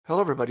Hello,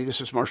 everybody. This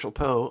is Marshall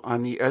Poe.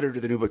 I'm the editor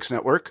of the New Books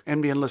Network.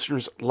 NBN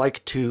listeners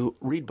like to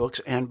read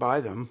books and buy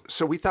them.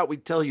 So we thought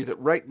we'd tell you that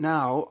right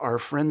now, our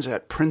friends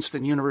at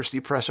Princeton University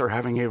Press are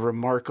having a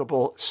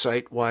remarkable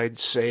site-wide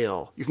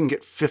sale. You can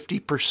get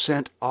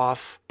 50%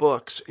 off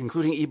books,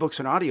 including ebooks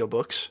and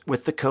audiobooks,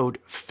 with the code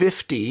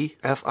 50,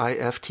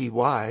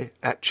 F-I-F-T-Y,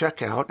 at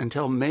checkout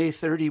until May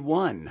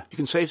 31. You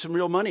can save some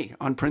real money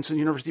on Princeton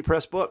University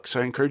Press books.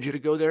 I encourage you to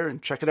go there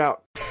and check it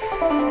out.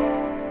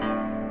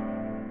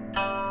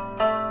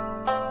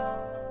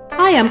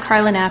 Hi, I'm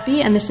Carla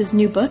Nappi, and this is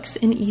New Books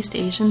in East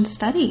Asian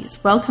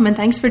Studies. Welcome and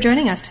thanks for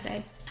joining us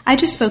today. I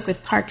just spoke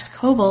with Parks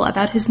Coble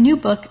about his new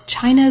book,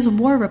 China's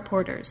War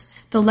Reporters,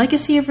 The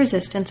Legacy of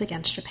Resistance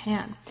Against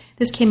Japan.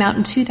 This came out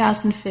in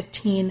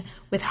 2015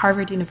 with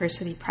Harvard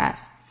University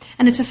Press.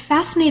 And it's a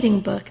fascinating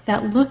book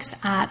that looks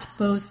at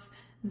both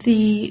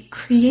the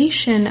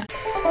creation...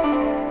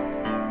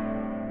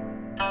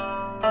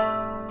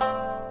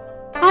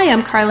 Hi,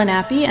 I'm Carla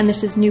Nappi, and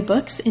this is New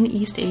Books in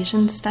East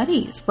Asian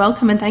Studies.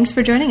 Welcome and thanks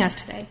for joining us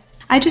today.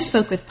 I just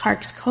spoke with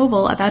Parks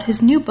Coble about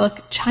his new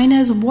book,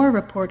 China's War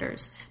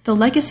Reporters, The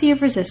Legacy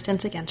of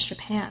Resistance Against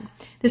Japan.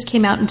 This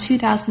came out in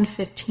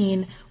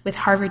 2015 with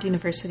Harvard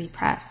University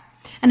Press.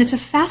 And it's a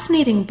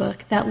fascinating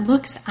book that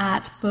looks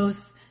at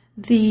both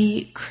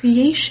the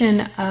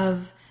creation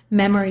of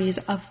memories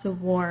of the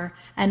war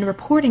and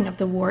reporting of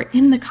the war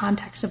in the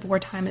context of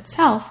wartime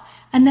itself,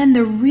 and then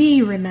the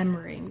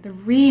re-remembering, the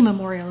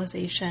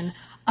re-memorialization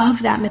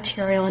of that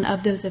material and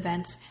of those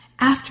events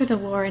after the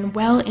war and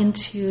well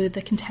into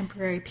the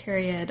contemporary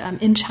period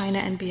in China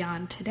and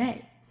beyond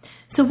today.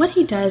 So what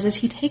he does is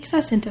he takes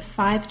us into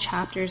 5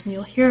 chapters, and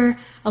you'll hear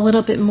a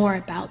little bit more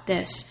about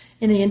this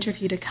in the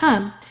interview to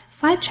come,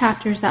 5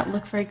 chapters that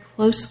look very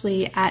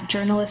closely at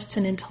journalists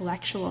and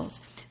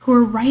intellectuals who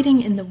are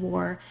writing in the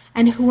war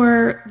and who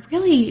are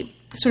really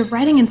sort of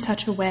writing in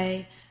such a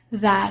way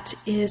that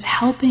is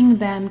helping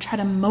them try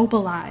to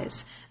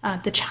mobilize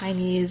the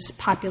Chinese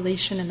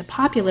population and the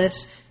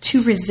populace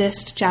to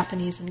resist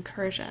Japanese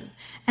incursion.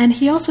 And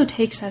he also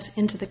takes us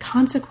into the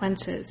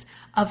consequences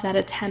of that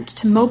attempt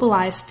to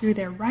mobilize through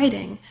their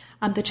writing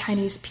the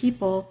Chinese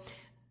people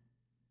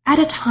at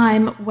a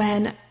time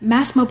when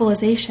mass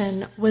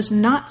mobilization was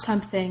not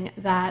something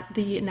that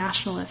the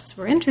nationalists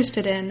were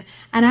interested in,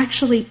 and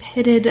actually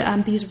pitted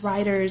these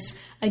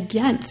writers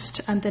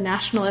against the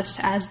nationalists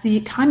as the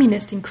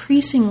communists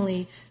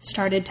increasingly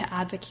started to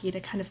advocate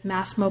a kind of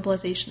mass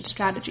mobilization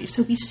strategy.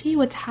 So we see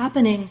what's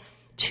happening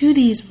to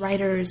these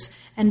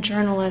writers and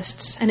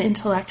journalists and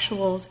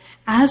intellectuals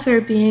as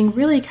they're being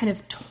really kind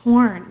of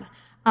torn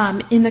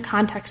in the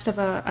context of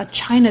a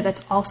China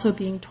that's also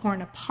being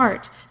torn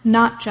apart,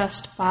 not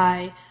just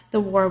by the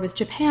war with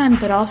Japan,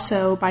 but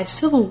also by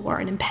civil war,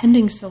 an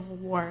impending civil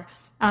war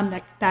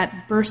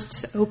that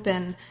bursts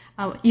open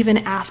even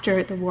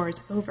after the war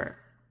is over.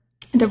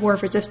 The war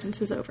of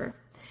resistance is over.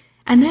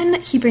 And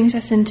then he brings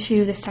us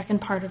into the second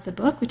part of the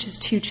book, which is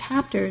 2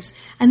 chapters,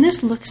 and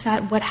this looks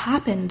at what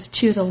happened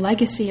to the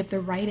legacy of the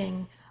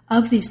writing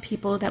of these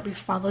people that we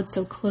followed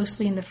so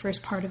closely in the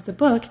first part of the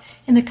book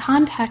in the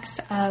context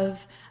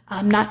of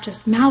not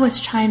just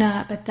Maoist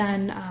China, but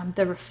then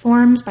the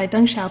reforms by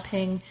Deng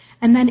Xiaoping,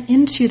 and then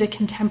into the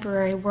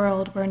contemporary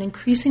world where an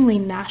increasingly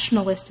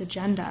nationalist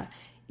agenda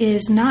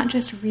is not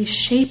just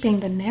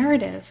reshaping the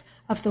narrative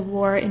of the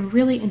war in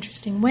really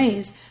interesting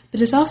ways,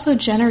 but is also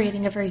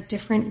generating a very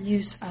different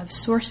use of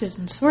sources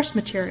and source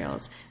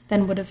materials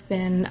than would have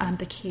been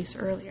the case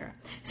earlier.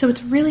 So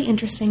it's really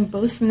interesting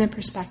both from the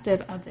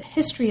perspective of the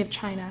history of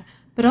China,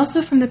 but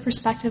also from the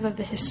perspective of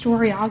the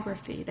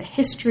historiography, the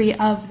history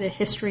of the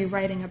history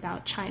writing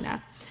about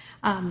China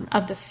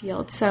of the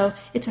field. So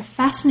it's a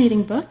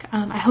fascinating book.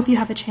 I hope you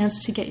have a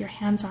chance to get your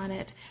hands on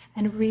it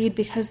and read,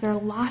 because there are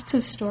lots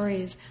of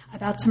stories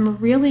about some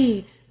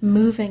really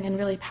moving and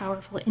really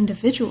powerful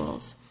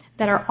individuals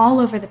that are all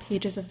over the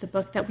pages of the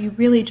book that we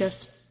really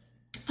just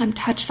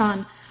touched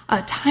on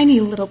a tiny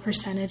little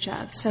percentage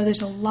of. So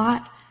there's a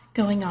lot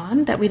going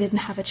on that we didn't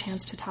have a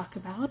chance to talk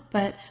about,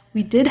 but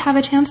we did have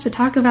a chance to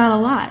talk about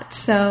a lot.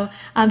 So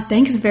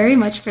thanks very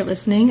much for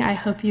listening. I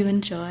hope you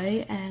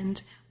enjoy,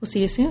 and we'll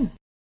see you soon.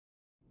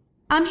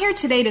 I'm here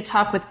today to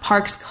talk with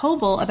Parks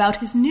Coble about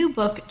his new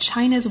book,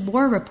 China's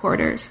War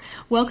Reporters.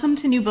 Welcome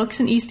to New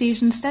Books in East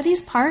Asian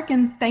Studies, Park,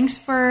 and thanks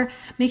for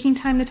making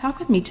time to talk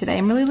with me today.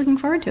 I'm really looking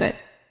forward to it.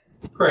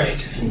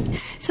 Great.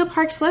 So,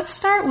 Parks, let's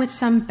start with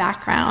some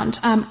background.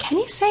 Can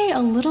you say a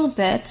little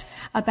bit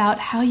about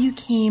how you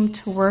came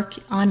to work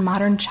on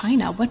modern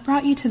China? What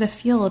brought you to the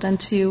field and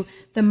to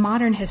the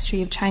modern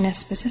history of China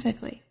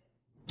specifically?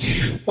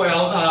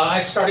 Well, I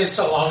started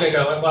so long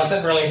ago, it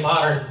wasn't really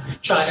modern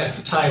China at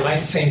the time,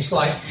 it seems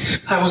like.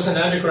 I was an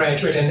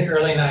undergraduate in the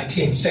early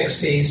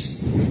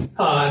 1960s,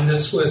 and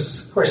this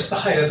was, of course, the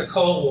height of the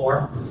Cold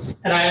War.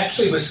 And I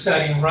actually was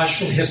studying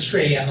Russian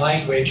history and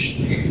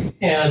language.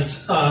 And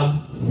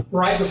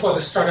right before the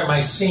start of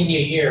my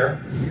senior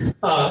year,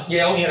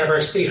 Yale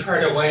University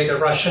hired away the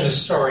Russian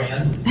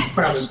historian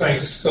where I was going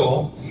to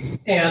school.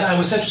 And I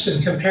was interested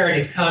in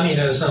comparative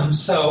communism,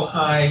 so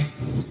I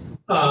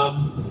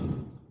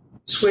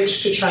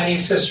switched to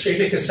Chinese history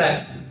because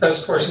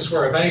those courses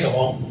were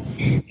available.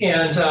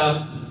 And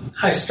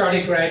I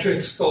started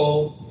graduate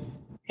school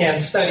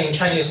and studying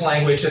Chinese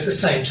language at the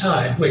same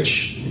time,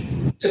 which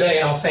today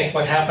I don't think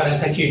would happen. I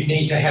think you'd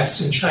need to have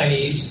some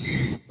Chinese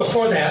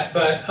before that.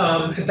 But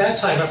at that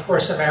time, of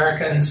course,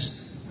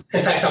 Americans,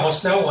 in fact,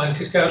 almost no one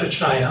could go to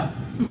China.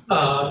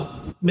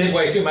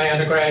 Midway through my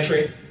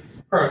undergraduate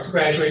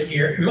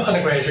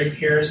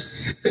years,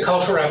 the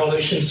Cultural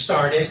Revolution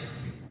started.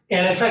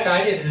 And in fact,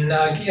 I didn't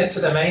get to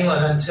the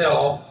mainland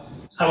until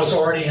I was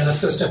already an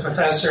assistant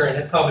professor and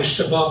had published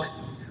a book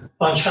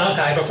on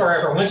Shanghai before I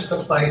ever went to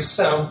the place.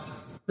 So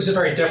it was a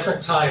very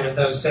different time in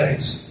those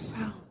days.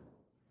 Wow.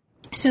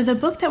 So the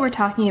book that we're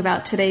talking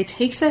about today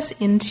takes us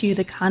into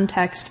the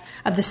context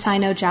of the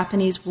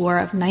Sino-Japanese War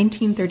of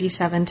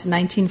 1937 to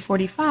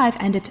 1945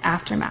 and its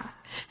aftermath.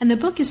 And the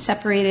book is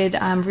separated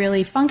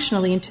really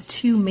functionally into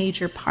two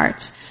major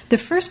parts. The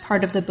first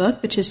part of the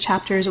book, which is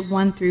chapters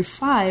 1 through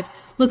 5,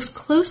 looks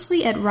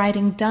closely at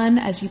writing done,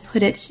 as you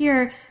put it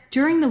here,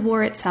 during the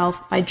war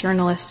itself by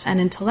journalists and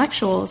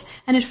intellectuals,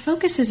 and it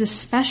focuses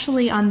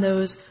especially on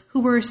those who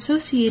were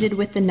associated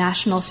with the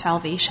National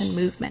Salvation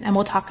Movement. And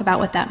we'll talk about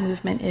what that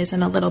movement is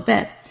in a little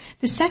bit.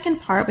 The second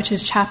part, which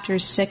is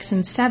chapters 6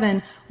 and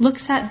 7,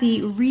 looks at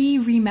the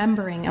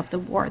remembering of the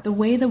war, the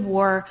way the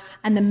war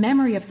and the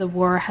memory of the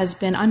war has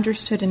been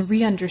understood and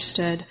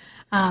re-understood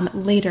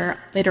later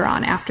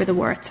on after the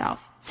war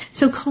itself.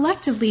 So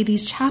collectively,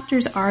 these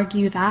chapters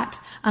argue that,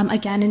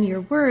 again in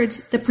your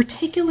words, the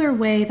particular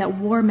way that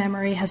war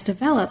memory has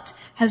developed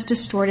has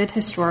distorted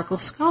historical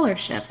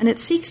scholarship, and it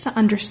seeks to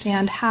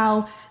understand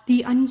how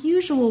the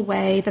unusual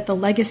way that the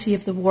legacy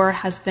of the war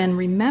has been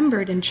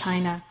remembered in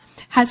China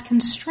has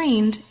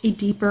constrained a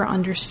deeper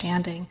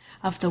understanding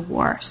of the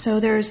war.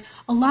 So there's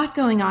a lot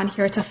going on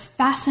here. It's a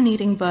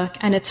fascinating book,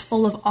 and it's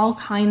full of all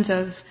kinds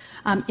of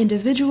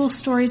individual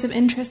stories of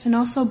interest and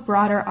also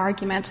broader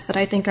arguments that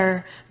I think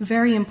are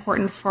very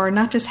important for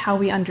not just how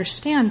we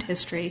understand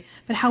history,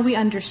 but how we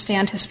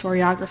understand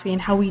historiography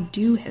and how we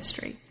do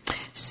history.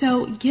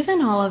 So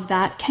given all of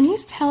that, can you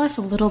tell us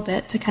a little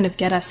bit to kind of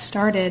get us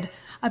started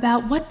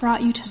about what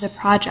brought you to the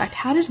project?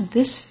 How does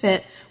this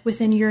fit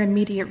within your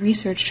immediate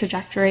research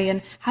trajectory,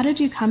 and how did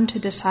you come to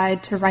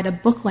decide to write a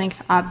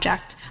book-length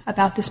object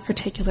about this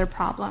particular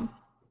problem?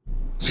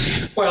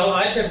 Well,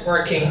 I've been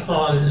working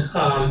on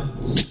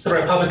the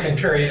Republican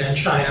period in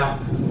China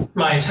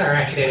my entire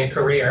academic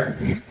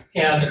career.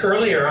 And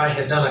earlier I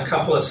had done a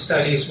couple of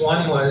studies.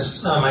 One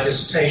was my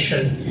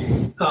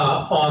dissertation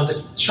on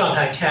the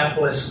Shanghai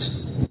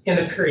capitalists in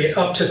the period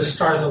up to the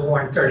start of the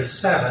war in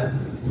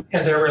 1937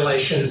 and their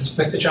relations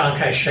with the Chiang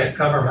Kai-shek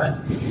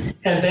government.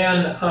 And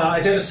then I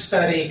did a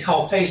study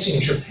called Facing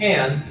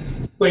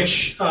Japan,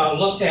 which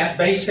looked at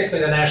basically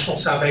the National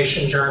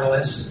Salvation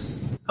journalists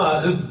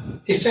who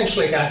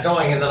essentially got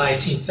going in the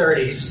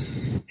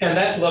 1930s. And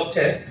that looked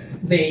at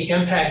the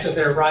impact of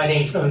their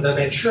writing from the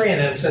Manchurian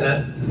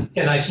incident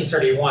in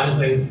 1931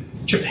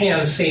 when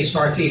Japan seized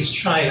northeast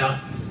China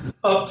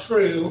up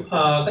through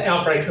the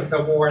outbreak of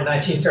the war in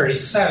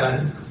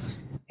 1937.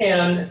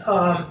 And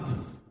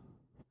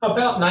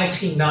about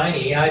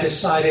 1990, I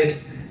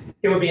decided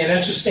it would be an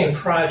interesting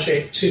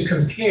project to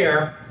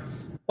compare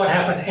what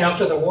happened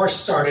after the war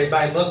started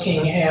by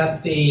looking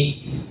at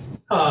the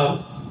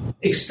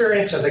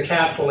experience of the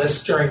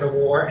capitalists during the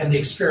war and the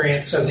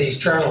experience of these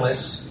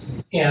journalists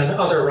and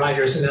other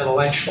writers and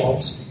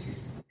intellectuals.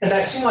 And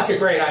that seemed like a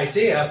great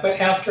idea, but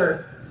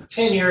after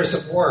 10 years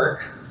of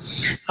work,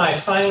 I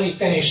finally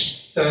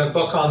finished the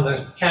book on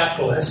the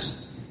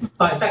capitalists.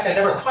 In fact, I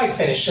never quite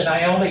finished it.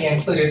 I only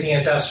included the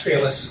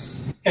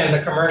industrialists and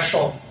the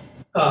commercial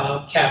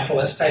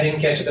capitalists. I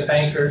didn't get to the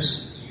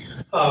bankers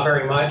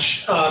very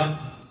much.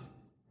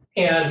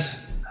 And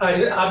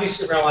I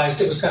obviously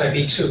realized it was going to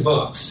be 2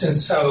 books. And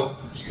so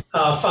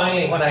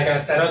finally, when I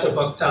got that other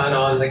book done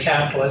on the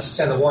capitalists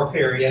and the war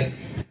period,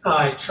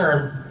 I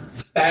turned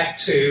back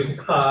to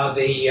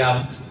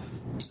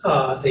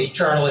the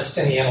journalists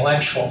and the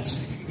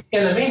intellectuals.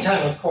 In the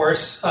meantime, of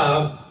course,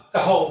 the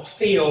whole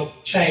field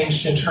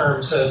changed in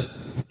terms of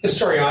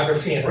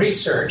historiography and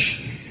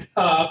research.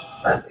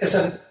 As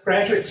a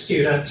graduate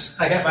student,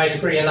 I got my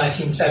degree in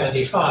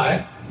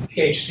 1975,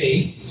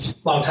 PhD,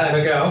 a long time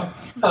ago.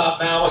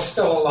 Mao was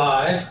still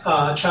alive.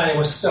 China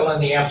was still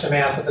in the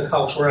aftermath of the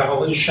Cultural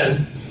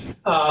Revolution.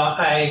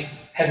 I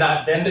had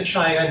not been to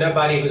China.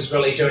 Nobody was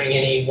really doing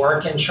any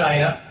work in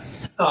China.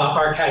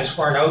 Archives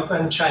weren't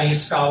open.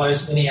 Chinese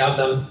scholars, many of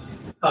them,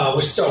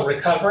 were still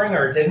recovering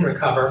or didn't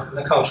recover from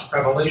the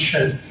Cultural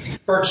Revolution.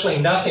 Virtually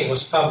nothing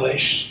was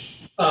published,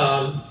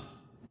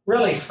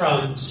 really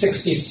from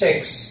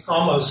 1966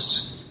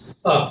 almost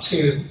up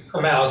to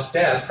Mao's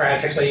death,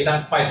 practically,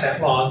 not quite that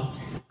long.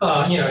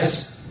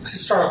 His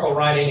historical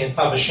writing and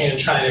publishing in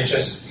China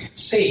just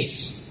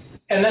ceased.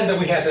 And then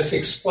we had this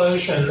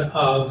explosion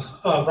of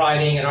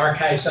writing and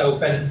archives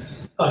open,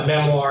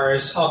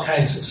 memoirs, all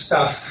kinds of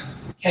stuff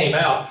came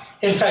out.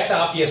 In fact,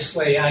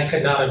 obviously, I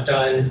could not have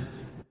done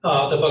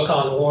the book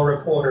on war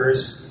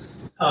reporters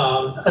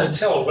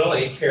until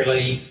really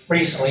fairly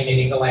recently,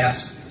 meaning the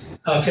last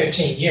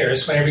 15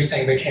 years when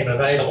everything became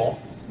available.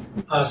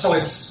 So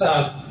it's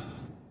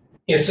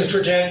a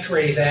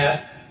trajectory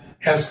that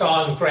has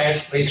gone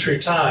gradually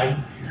through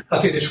time,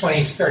 through the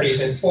 20s,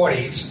 30s, and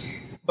 40s,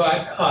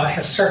 but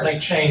has certainly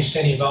changed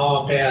and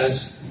evolved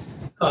as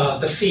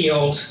the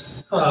field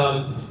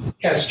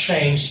has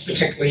changed,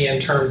 particularly in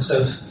terms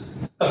of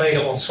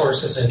available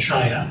sources in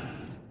China.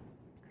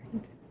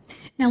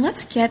 Now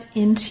let's get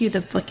into the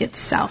book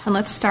itself, and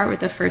let's start with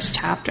the first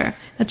chapter.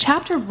 Now,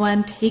 Chapter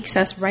 1 takes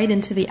us right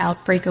into the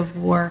outbreak of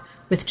war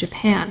with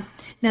Japan.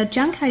 Now,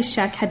 Chiang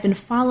Kai-shek had been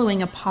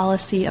following a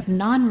policy of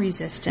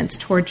non-resistance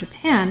toward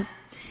Japan,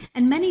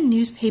 and many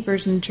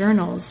newspapers and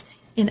journals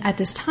at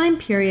this time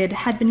period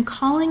had been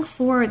calling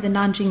for the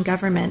Nanjing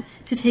government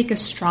to take a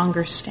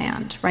stronger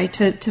stand, right,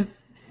 to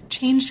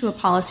change to a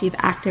policy of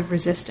active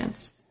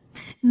resistance.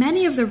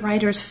 Many of the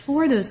writers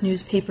for those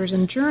newspapers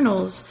and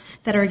journals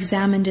that are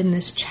examined in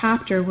this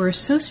chapter were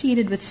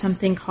associated with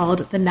something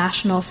called the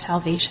National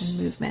Salvation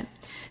Movement.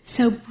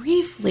 So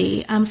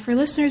briefly, for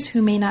listeners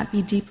who may not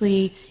be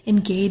deeply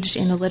engaged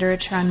in the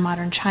literature on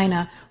modern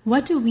China,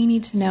 what do we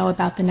need to know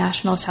about the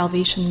National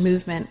Salvation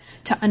Movement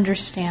to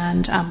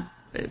understand,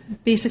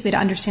 basically to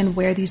understand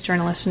where these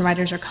journalists and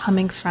writers are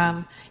coming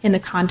from in the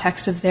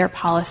context of their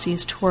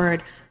policies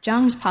toward,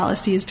 Chiang's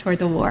policies toward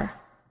the war?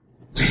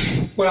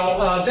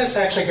 Well, this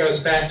actually goes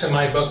back to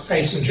my book,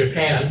 Facing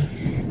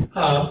Japan.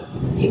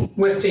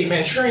 With the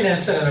Manchurian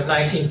Incident of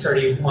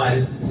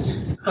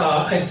 1931,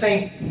 I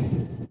think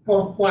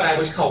what I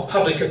would call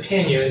public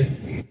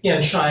opinion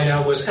in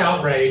China was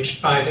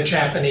outraged by the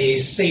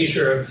Japanese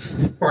seizure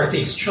of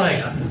Northeast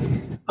China.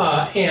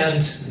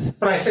 And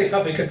when I say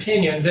public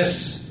opinion,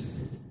 this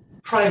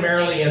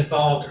primarily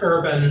involved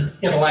urban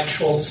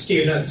intellectuals,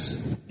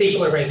 students,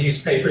 people who read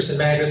newspapers and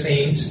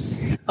magazines.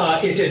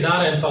 It did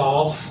not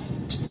involve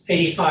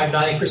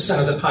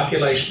 85-90% of the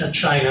population of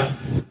China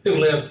who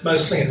lived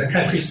mostly in the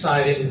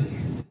countryside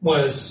and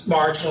was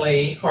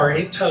marginally or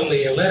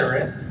totally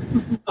illiterate.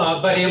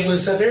 But it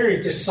was a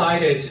very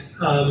decided,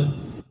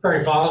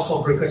 very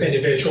volatile group of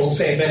individuals.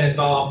 They had been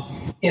involved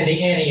in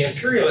the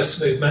anti-imperialist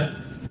movement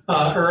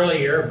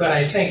earlier, but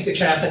I think the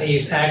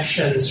Japanese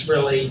actions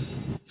really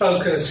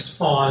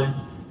focused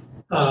on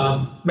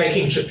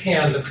making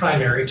Japan the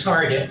primary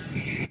target.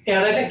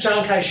 And I think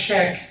Chiang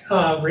Kai-shek,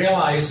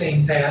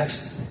 realizing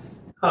that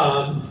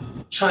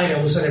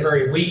China was in a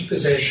very weak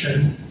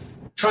position,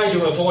 tried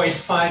to avoid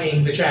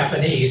fighting the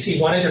Japanese. He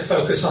wanted to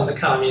focus on the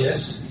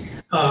communists.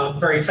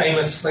 Very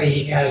famously,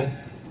 he had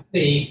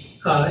the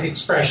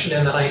expression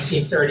in the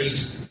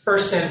 1930s,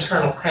 first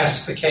internal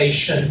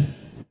pacification,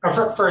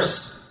 or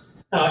first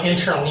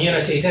internal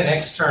unity, then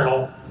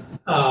external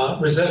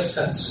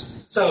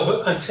resistance.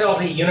 So until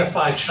he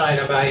unified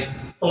China by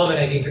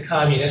eliminating the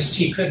communists,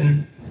 he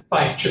couldn't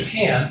fight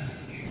Japan.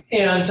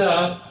 And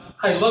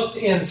I looked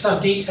in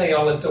some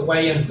detail at the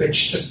way in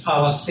which this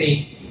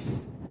policy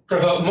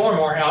provoked more and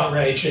more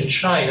outrage in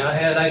China,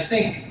 and I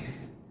think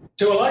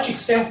to a large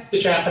extent the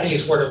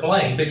Japanese were to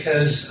blame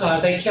because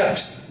they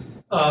kept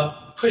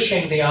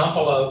pushing the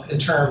envelope in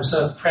terms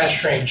of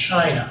pressuring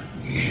China.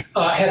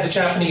 Had the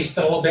Japanese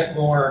been a little bit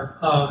more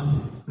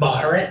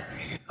moderate,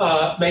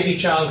 maybe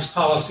Chiang's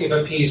policy of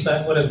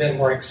appeasement would have been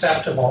more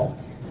acceptable,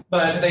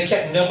 but they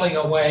kept nibbling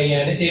away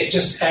and it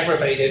just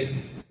aggravated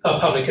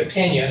public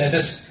opinion, and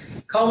this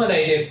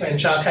culminated when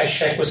Chiang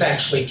Kai-shek was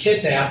actually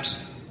kidnapped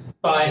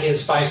by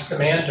his vice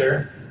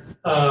commander,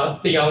 the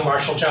young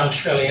Marshal Zhang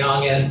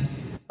Shuiliang, in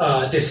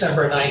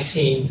December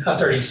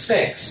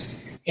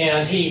 1936.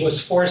 And he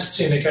was forced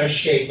to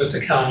negotiate with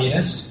the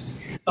communists.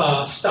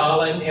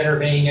 Stalin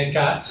intervened and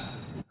got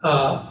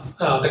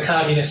the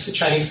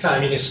Chinese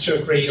communists,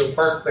 to agree to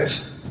work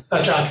with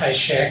Chiang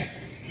Kai-shek.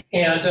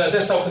 And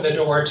this opened the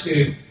door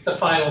to the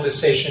final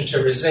decision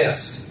to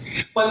resist.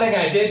 One thing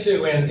I did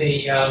do in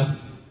the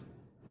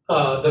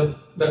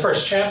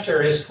first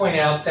chapter is point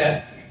out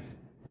that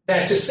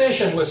that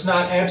decision was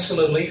not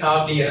absolutely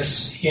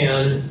obvious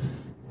on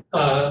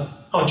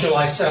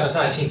July 7th,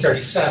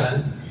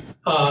 1937.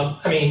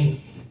 I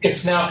mean,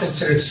 it's now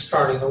considered the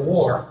start of the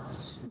war.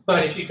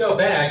 But if you go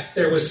back,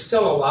 there was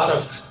still a lot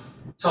of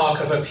talk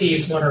of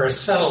appeasement or a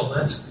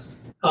settlement.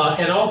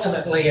 And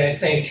ultimately, I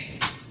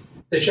think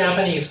the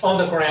Japanese on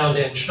the ground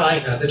in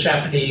China, the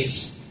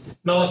Japanese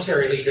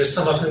military leaders,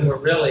 some of whom were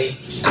really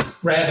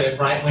rabid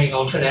right-wing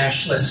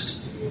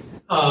ultranationalists,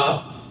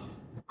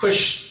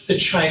 pushed the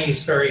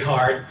Chinese very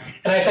hard.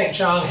 And I think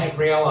Chiang had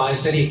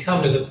realized that he'd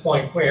come to the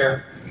point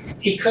where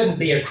he couldn't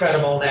be a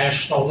credible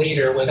national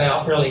leader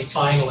without really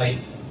finally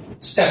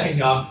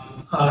stepping up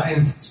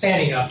and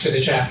standing up to the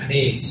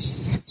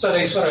Japanese. So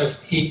they sort of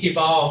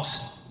evolved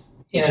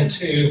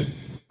into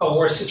a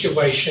war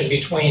situation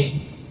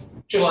between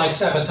July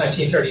 7th,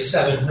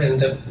 1937, when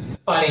the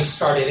fighting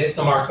started at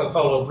the Marco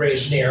Polo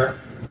Bridge near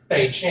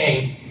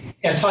Beijing,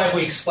 and 5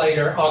 weeks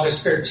later,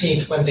 August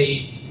 13th, when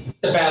the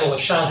Battle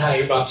of Shanghai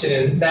erupted,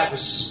 and that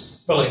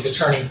was really the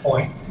turning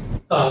point.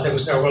 There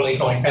was no really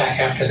going back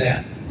after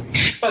that.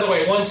 By the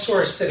way, one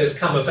source that has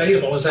come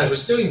available as I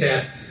was doing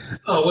that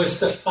was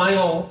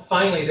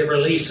finally the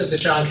release of the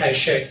Chiang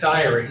Kai-shek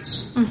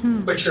diaries,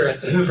 which are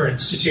at the Hoover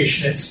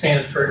Institution at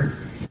Stanford.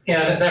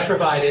 And that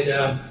provided,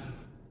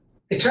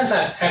 it turns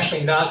out,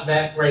 actually not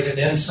that great an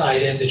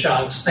insight into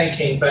Chiang's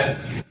thinking, but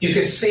you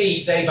could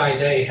see day by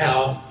day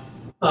how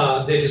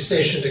the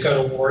decision to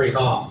go to war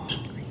evolved.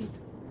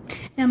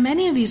 Now,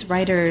 many of these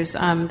writers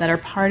that are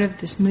part of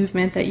this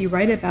movement that you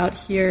write about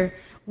here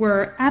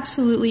were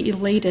absolutely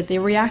elated. They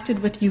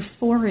reacted with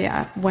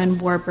euphoria when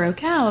war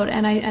broke out,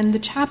 and the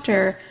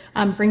chapter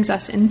brings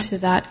us into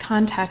that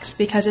context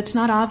because it's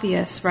not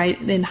obvious, right,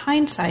 in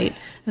hindsight,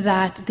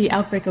 that the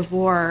outbreak of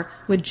war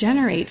would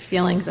generate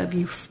feelings of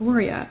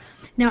euphoria.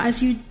 Now,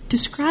 as you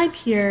describe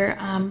here,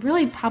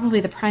 really probably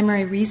the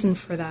primary reason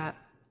for that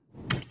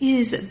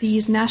is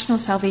these National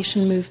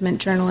Salvation Movement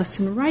journalists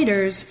and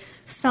writers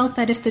felt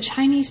that if the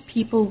Chinese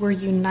people were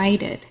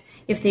united,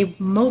 if they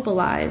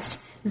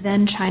mobilized,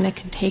 then China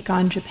could take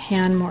on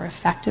Japan more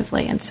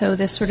effectively. And so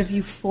this sort of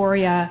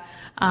euphoria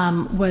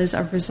was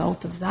a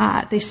result of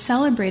that. They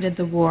celebrated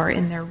the war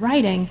in their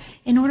writing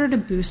in order to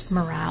boost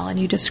morale, and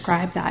you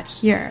describe that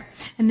here.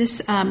 And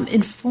this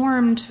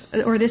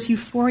this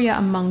euphoria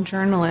among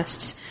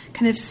journalists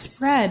kind of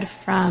spread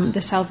from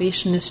the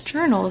Salvationist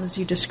journals, as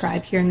you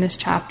describe here in this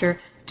chapter,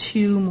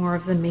 to more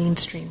of the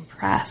mainstream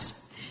press.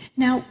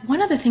 Now,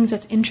 one of the things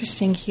that's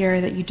interesting here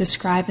that you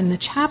describe in the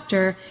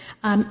chapter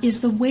is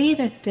the way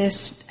that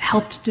this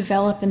helped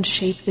develop and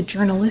shape the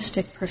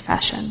journalistic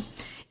profession.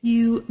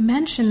 You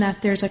mention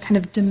that there's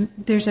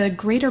a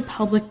greater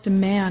public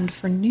demand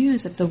for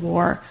news of the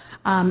war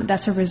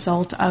that's a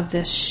result of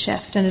this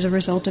shift and as a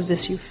result of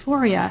this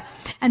euphoria.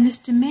 And this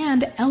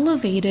demand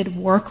elevated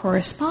war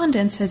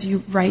correspondence, as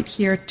you write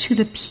here, to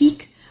the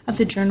peak of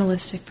the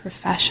journalistic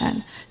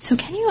profession. So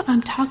can you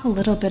talk a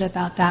little bit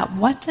about that?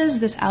 What does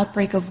this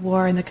outbreak of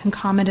war and the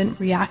concomitant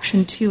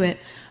reaction to it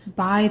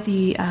by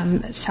the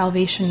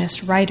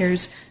Salvationist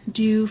writers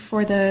do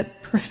for the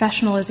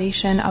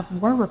professionalization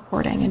of war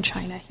reporting in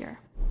China here?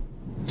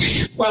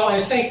 Well,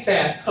 I think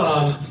that,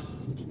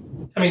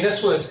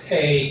 this was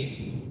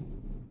a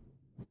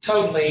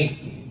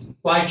totally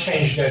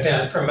life-changing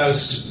event for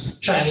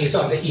most Chinese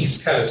on the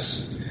East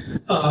Coast.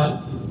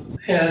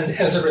 And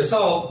as a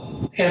result,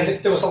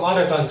 and there was a lot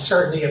of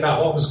uncertainty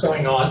about what was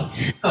going on.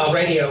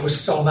 Radio was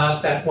still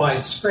not that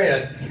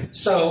widespread.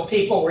 So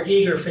people were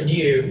eager for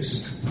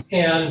news.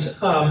 And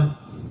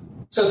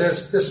so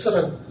there's this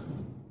sort of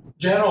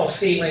general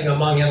feeling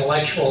among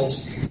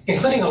intellectuals,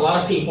 including a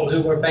lot of people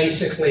who were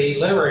basically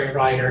literary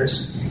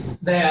writers,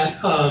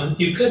 that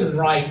you couldn't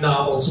write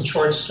novels and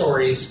short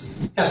stories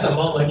at the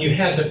moment. You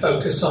had to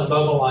focus on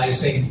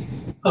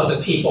mobilizing the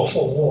people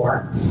for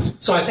war.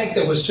 So I think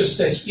there was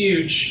just a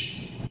huge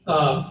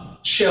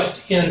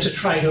shift into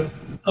trying to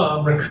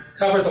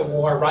recover the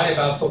war, write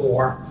about the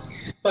war.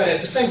 But at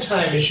the same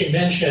time, as you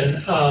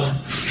mentioned,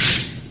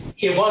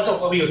 it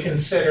wasn't what we would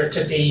consider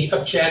to be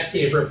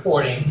objective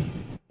reporting.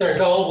 Their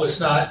goal was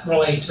not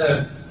really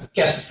to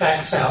get the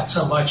facts out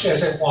so much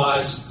as it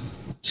was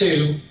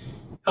to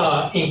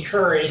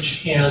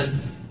encourage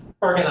and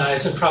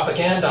organize and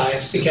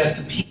propagandize to get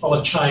the people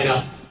of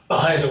China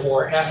behind the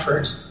war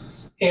effort.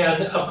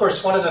 And, of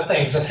course, one of the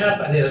things that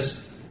happened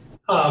is,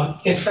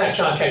 in fact,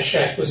 Chiang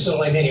Kai-shek was in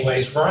many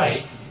ways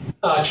right.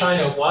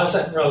 China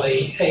wasn't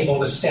really able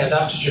to stand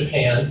up to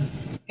Japan,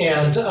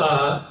 and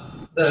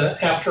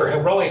after a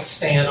heroic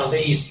stand on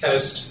the East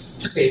Coast,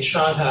 particularly at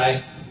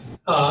Shanghai,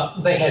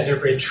 they had to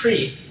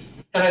retreat.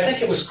 And I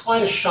think it was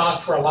quite a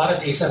shock for a lot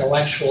of these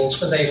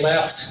intellectuals when they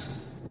left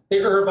the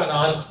urban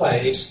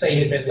enclaves they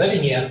had been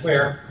living in,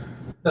 where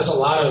there's a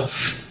lot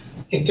of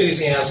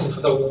enthusiasm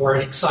for the war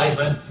and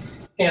excitement.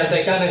 And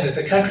they got into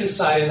the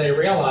countryside and they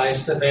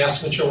realized the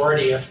vast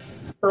majority of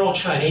rural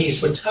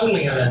Chinese were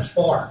totally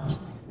uninformed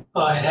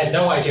and had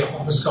no idea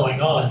what was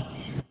going on.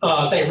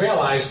 They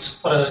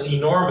realized what an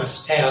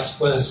enormous task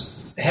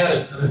was ahead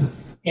of them.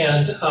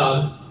 And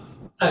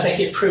I think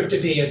it proved to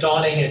be a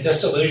daunting and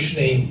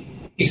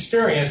disillusioning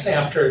experience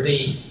after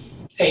the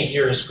 8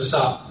 years was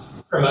up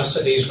for most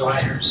of these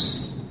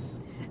writers.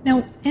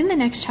 Now, in the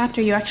next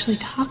chapter, you actually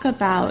talk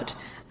about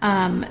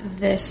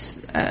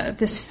this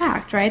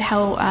fact, right?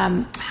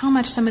 How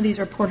much some of these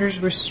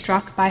reporters were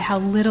struck by how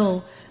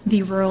little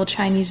the rural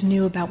Chinese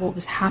knew about what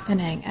was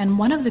happening. And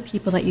one of the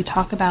people that you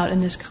talk about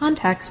in this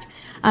context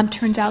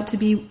turns out to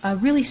be a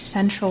really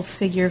central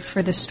figure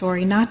for the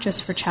story, not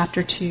just for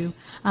chapter 2,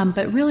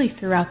 but really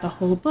throughout the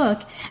whole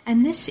book.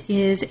 And this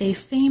is a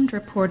famed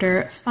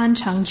reporter, Fan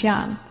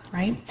Changjiang.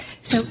 Right?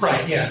 So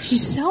right, yes.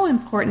 He's so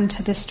important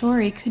to this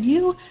story. Could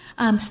you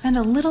spend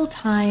a little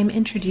time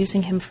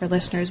introducing him for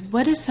listeners?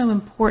 What is so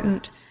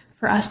important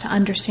for us to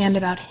understand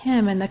about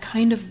him and the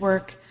kind of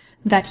work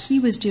that he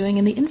was doing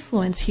and the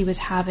influence he was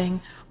having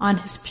on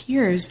his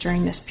peers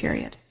during this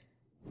period?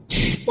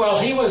 Well,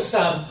 he was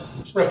a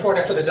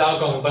reporter for the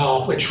Dagong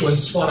Bao, which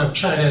was one of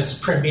China's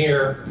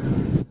premier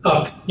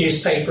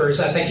newspapers.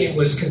 I think it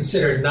was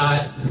considered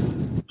not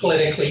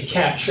politically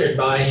captured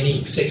by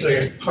any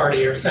particular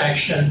party or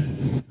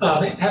faction.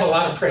 It had a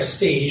lot of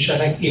prestige. I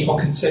think people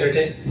considered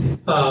it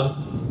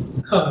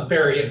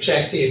very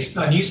objective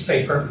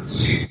newspaper.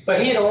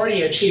 But he had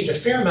already achieved a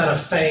fair amount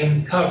of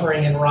fame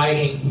covering and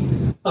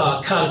writing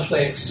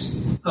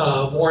conflicts,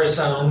 war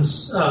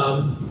zones,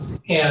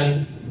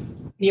 and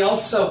he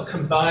also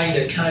combined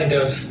a kind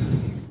of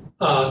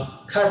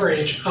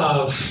coverage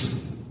of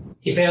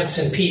events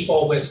and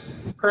people with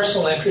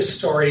personal interest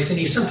stories, and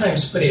he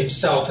sometimes put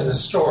himself in the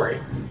story.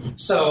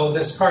 So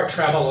this part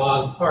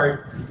travelogue,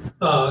 part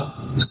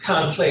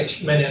conflict,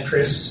 human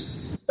interest.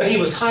 But he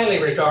was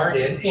highly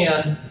regarded,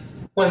 and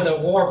when the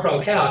war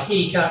broke out,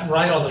 he got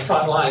right on the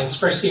front lines.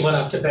 First, he went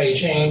up to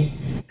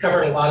Beijing,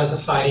 covered a lot of the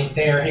fighting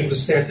there. He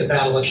was there at the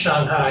Battle of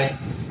Shanghai.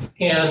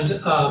 And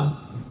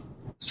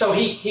so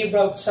he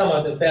wrote some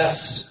of the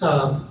best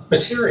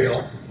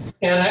material.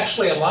 And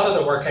actually, a lot of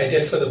the work I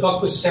did for the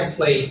book was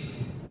simply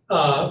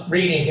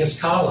reading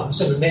his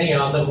columns. And many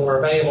of them were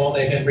available.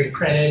 They've been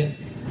reprinted.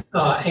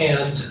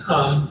 And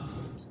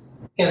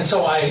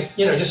so I,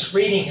 just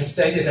reading his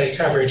day-to-day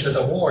coverage of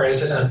the war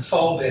as it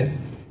unfolded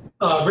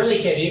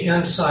really gave you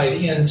insight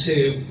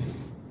into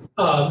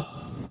not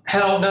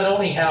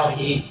only how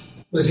he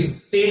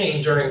was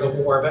feeling during the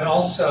war, but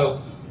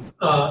also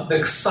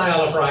the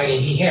style of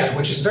writing he had,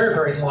 which is very,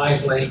 very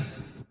lively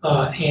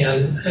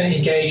and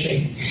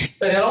engaging.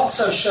 But it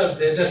also showed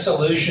the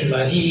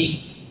disillusionment.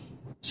 He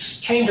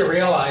came to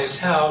realize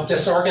how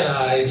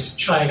disorganized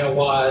China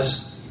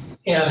was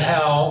and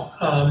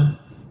how,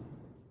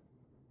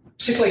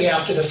 particularly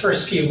after the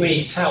first few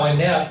weeks, how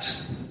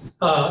inept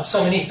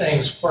so many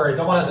things were.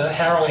 One of the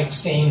harrowing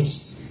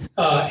scenes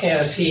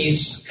as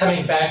he's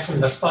coming back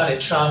from the front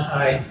at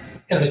Shanghai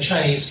and the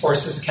Chinese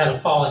forces are kind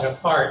of falling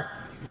apart.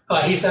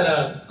 He's in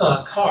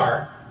a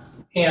car,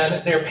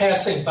 and they're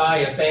passing by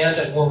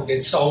abandoned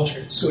wounded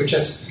soldiers who are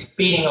just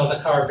beating on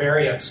the car,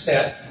 very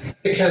upset,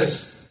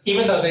 because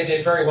even though they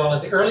did very well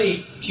in the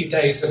early few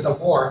days of the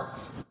war,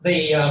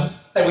 they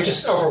were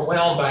just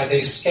overwhelmed by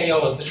the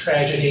scale of the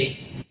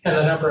tragedy and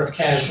the number of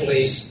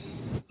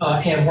casualties,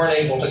 and weren't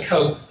able to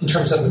cope in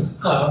terms of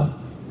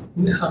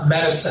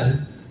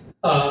medicine,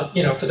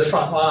 for the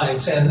front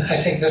lines. And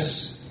I think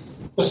this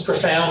was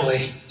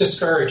profoundly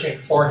discouraging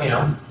for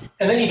him.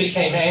 And then he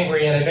became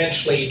angry and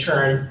eventually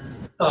turned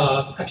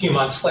a few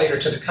months later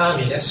to the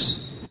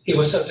communists. He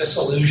was so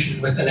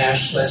disillusioned with the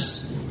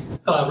nationalist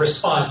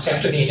response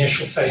after the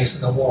initial phase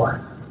of the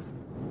war.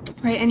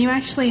 Right, and you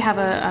actually have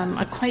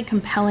a quite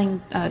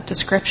compelling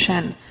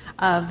description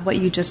of what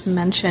you just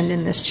mentioned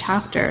in this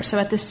chapter. So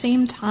at the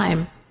same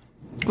time,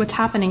 what's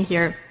happening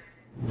here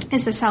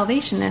is the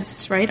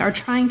Salvationists, right, are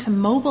trying to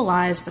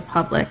mobilize the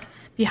public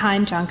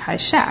behind Chiang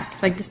Kai-shek.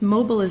 It's like this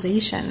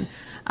mobilization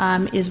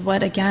is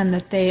what, again,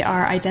 that they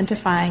are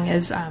identifying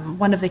as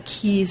one of the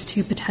keys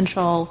to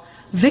potential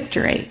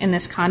victory in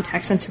this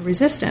context and to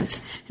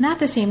resistance. And at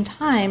the same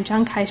time,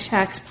 Chiang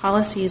Kai-shek's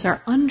policies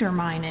are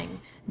undermining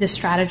this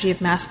strategy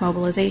of mass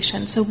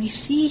mobilization. So we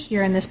see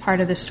here in this part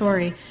of the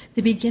story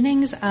the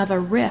beginnings of a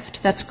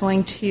rift that's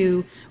going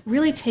to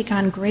really take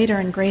on greater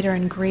and greater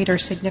and greater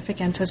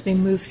significance as we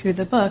move through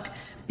the book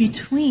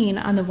between,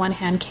 on the one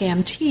hand,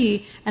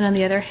 KMT, and on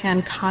the other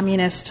hand,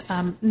 communist,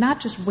 not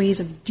just ways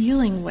of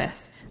dealing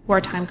with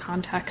wartime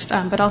context,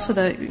 but also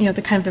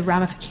the kind of the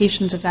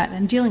ramifications of that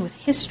and dealing with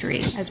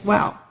history as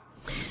well.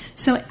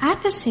 So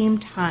at the same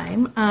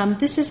time,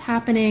 this is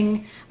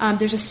happening,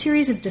 there's a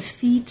series of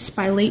defeats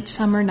by late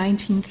summer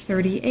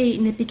 1938,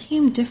 and it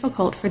became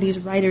difficult for these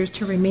writers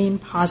to remain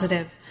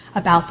positive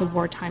about the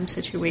wartime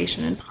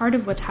situation. And part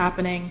of what's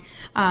happening,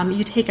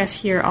 you take us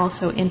here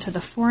also into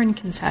the foreign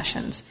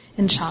concessions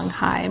in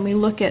Shanghai, and we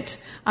look at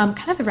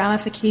kind of the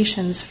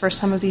ramifications for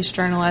some of these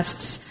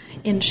journalists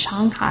in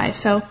Shanghai.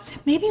 So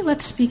maybe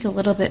let's speak a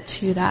little bit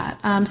to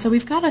that. So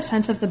we've got a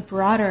sense of the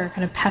broader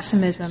kind of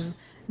pessimism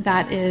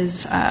that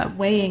is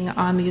weighing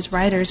on these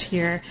writers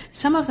here.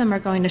 Some of them are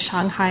going to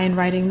Shanghai and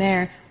writing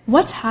there.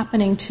 What's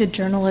happening to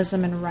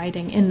journalism and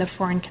writing in the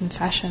foreign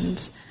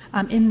concessions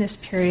in this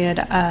period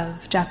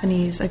of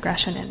Japanese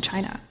aggression in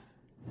China?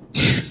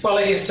 Well,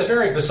 it's a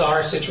very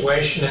bizarre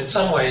situation in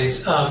some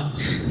ways.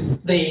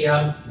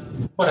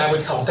 What I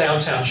would call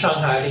downtown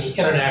Shanghai, the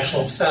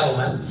international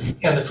settlement,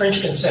 and the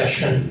French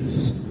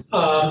concession,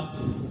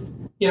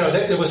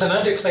 there was an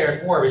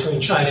undeclared war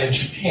between China and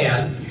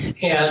Japan,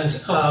 and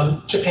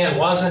Japan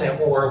wasn't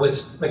at war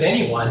with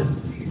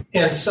anyone.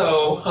 And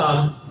so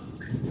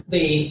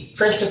the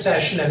French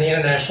concession and the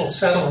international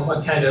settlement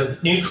were kind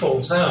of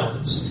neutral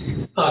zones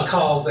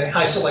called the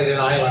isolated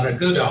island of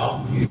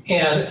Gudao.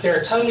 And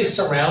they're totally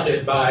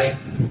surrounded by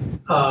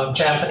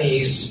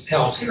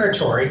Japanese-held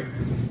territory.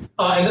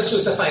 And this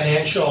was the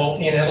financial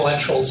and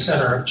intellectual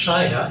center of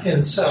China.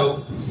 And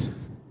so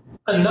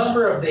a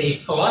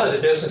lot of the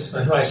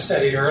businessmen who I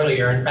studied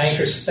earlier and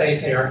bankers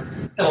stayed there,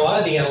 and a lot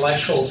of the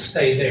intellectuals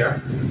stayed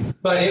there.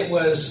 But it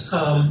was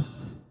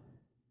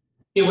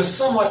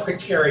somewhat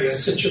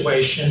precarious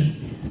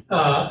situation,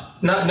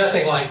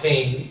 nothing like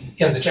being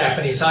in the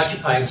Japanese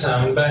occupied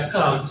zone, but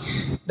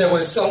there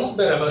was a little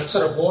bit of a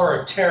sort of war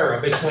of terror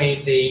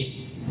between the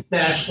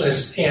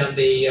nationalists and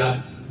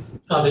the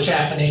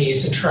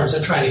Japanese in terms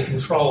of trying to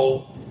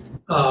control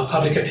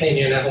public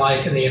opinion and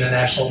life in the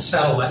international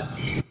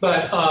settlement.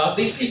 But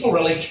these people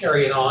really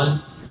carried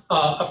on.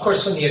 Of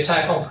course, when the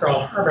attack on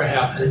Pearl Harbor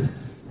happened,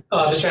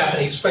 the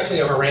Japanese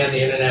quickly overran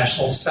the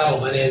international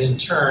settlement, and in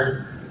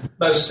turn,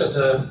 most of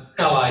the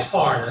Allied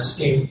foreigners,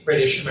 being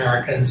British,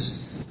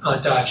 Americans,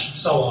 Dutch, and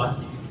so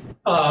on.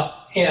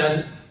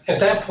 And at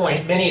that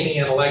point, many of the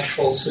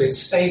intellectuals who had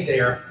stayed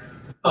there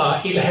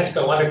either had to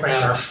go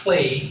underground or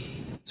flee.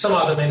 Some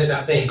of them ended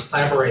up being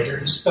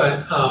collaborators,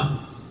 but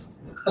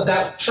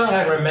that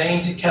Shanghai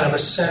remained kind of a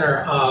center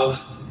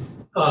of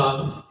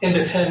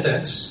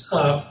independence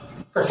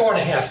for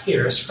 4.5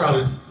 years,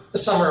 from the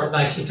summer of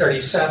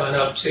 1937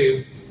 up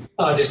to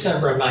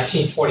December of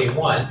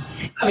 1941.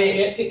 I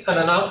mean,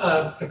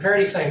 a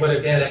comparative thing would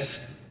have been if,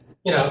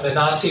 the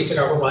Nazis had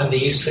overrun the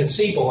Eastern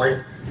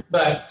Seaboard,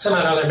 but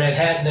somehow or other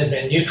Manhattan had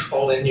been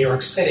neutral in New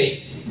York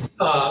City.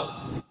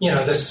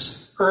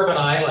 This urban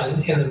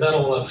island in the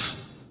middle of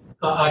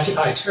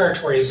occupied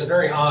territory is a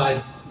very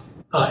odd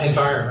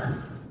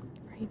environment.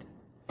 Right.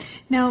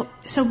 Now,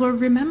 so we're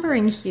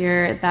remembering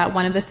here that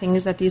one of the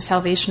things that these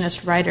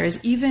Salvationist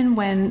writers, even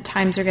when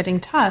times are getting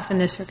tough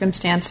and the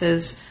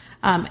circumstances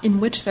in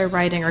which they're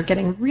writing are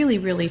getting really,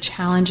 really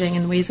challenging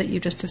in ways that you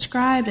just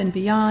described and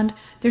beyond,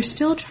 they're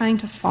still trying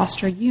to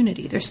foster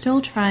unity. They're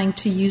still trying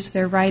to use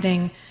their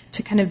writing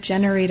to kind of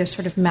generate a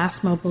sort of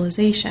mass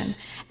mobilization.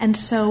 And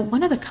so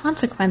one of the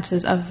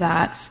consequences of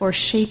that for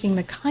shaping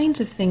the kinds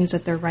of things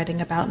that they're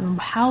writing about and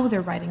how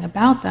they're writing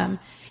about them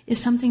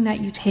is something that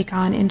you take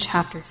on in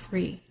Chapter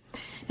 3.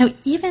 Now,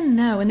 even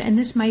though, and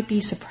this might be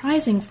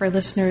surprising for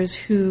listeners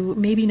who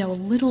maybe know a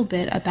little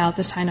bit about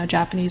the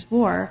Sino-Japanese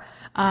War,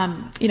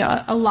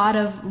 a lot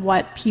of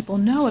what people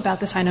know about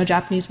the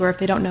Sino-Japanese War, if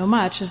they don't know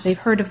much, is they've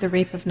heard of the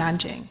rape of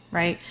Nanjing,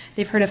 right?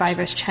 They've heard of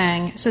Iris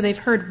Chang, so they've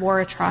heard war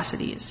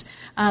atrocities.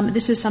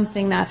 This is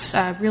something that's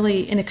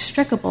really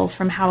inextricable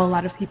from how a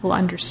lot of people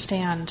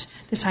understand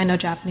the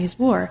Sino-Japanese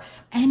War.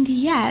 And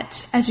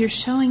yet, as you're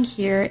showing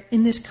here,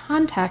 in this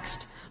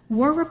context,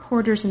 war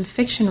reporters and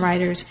fiction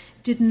writers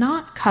did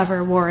not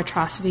cover war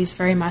atrocities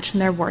very much in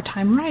their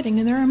wartime writing,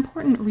 and there are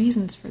important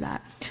reasons for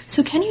that.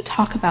 So can you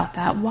talk about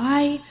that?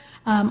 Why?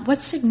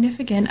 What's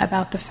significant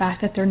about the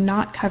fact that they're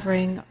not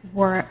covering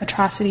war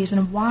atrocities,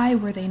 and why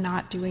were they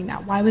not doing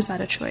that? Why was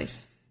that a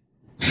choice?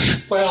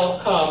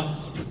 Well,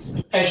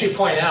 as you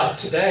point out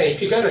today,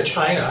 if you go to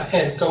China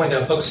and go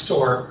into a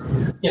bookstore,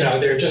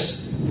 there are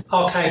just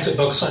all kinds of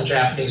books on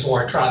Japanese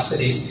war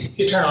atrocities. If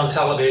you turn on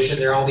television,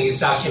 there are all these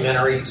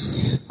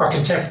documentaries or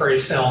contemporary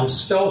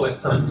films filled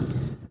with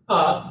them.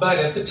 But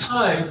at the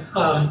time,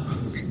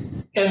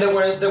 and there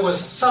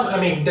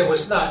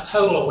was not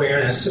total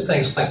awareness of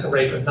things like the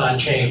rape of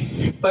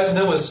Nanjing, but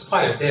there was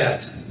quite a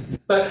bit.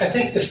 But I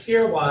think the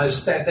fear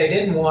was that they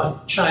didn't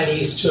want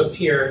Chinese to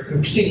appear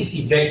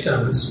completely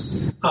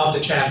victims of the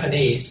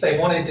Japanese. They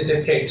wanted to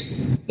depict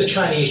the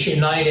Chinese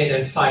united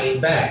and fighting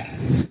back.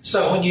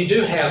 So when you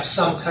do have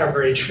some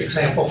coverage, for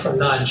example, from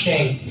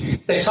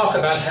Nanjing, they talk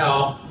about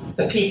how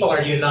the people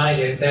are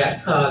united,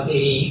 that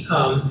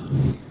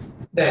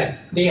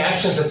the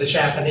actions of the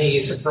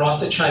Japanese have brought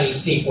the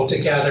Chinese people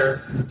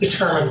together,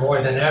 determined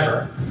more than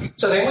ever.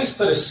 So they always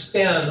put a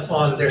spin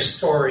on their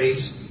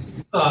stories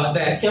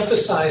that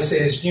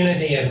emphasizes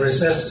unity and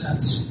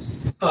resistance,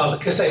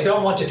 because they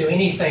don't want to do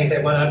anything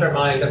that would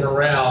undermine the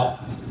morale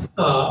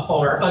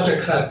or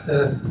undercut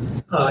the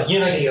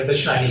unity of the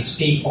Chinese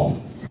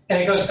people.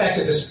 And it goes back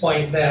to this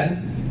point that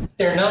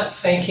they're not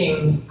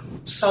thinking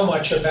so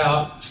much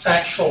about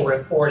factual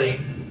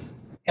reporting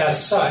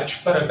as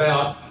such, but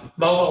about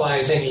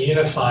mobilizing and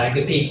unifying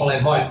the people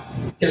in what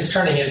is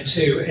turning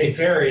into a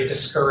very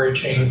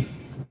discouraging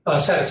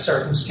set of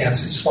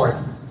circumstances for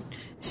them.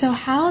 So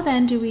how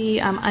then do we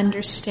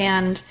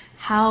understand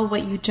how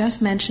what you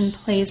just mentioned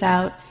plays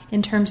out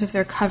in terms of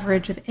their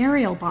coverage of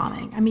aerial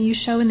bombing? I mean, you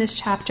show in this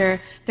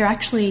chapter they're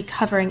actually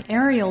covering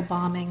aerial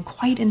bombing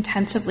quite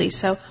intensively.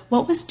 So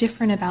what was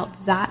different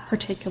about that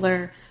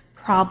particular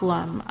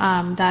problem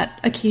that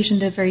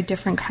occasioned a very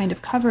different kind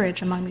of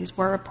coverage among these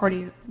war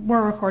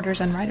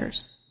reporters and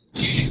writers?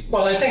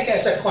 Well, I think,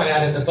 as I point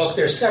out in the book,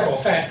 there are several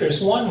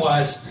factors. One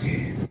was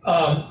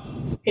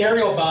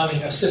aerial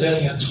bombing of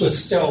civilians was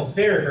still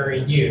very,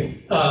 very new.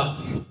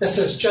 This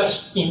is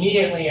just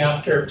immediately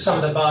after some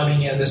of the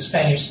bombing in the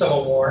Spanish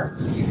Civil War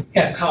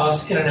had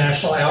caused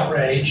international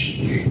outrage.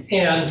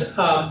 And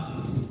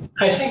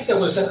I think there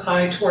was an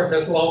eye toward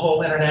the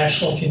global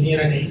international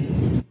community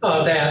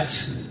that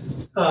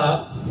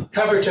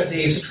coverage of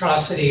these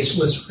atrocities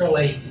was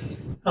really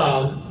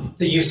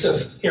the use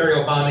of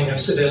aerial bombing of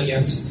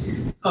civilians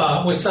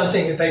was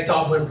something that they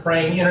thought would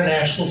bring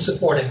international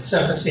support and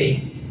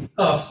sympathy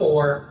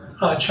for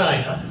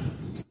China.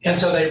 And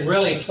so they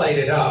really played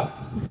it up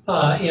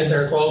in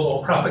their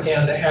global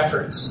propaganda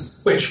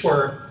efforts, which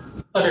were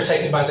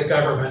undertaken by the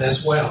government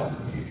as well.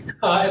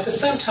 At the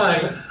same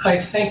time, I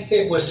think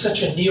it was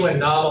such a new and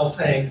novel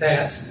thing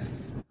that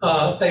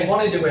they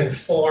wanted to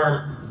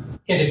inform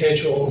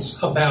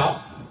individuals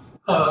about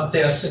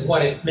this and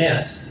what it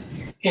meant.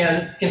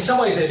 And in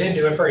some ways, they didn't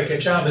do a very good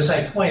job. As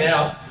I point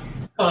out,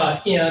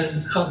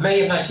 in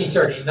May of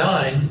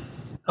 1939,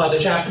 the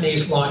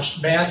Japanese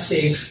launched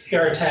massive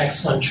air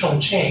attacks on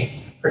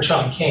Chongqing, or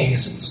Chongqing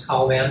as it's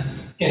called then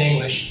in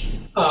English,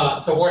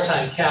 the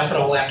wartime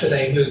capital after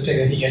they moved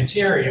into the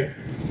interior.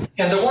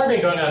 And the war had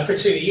been going on for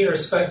 2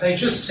 years, but they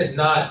just had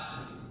not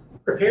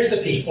prepared the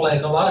people,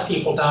 and a lot of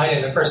people died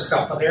in the first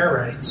couple of air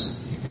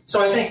raids.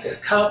 So I think the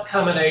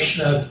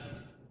combination of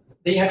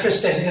the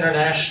interest in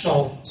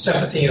international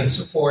sympathy and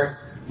support,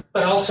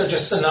 but also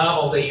just the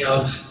novelty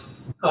of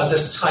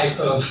this type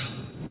of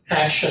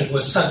action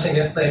was something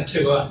that led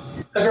to a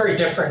very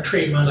different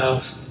treatment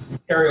of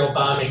aerial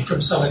bombing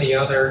from some of the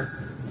other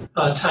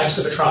types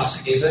of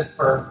atrocities that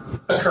were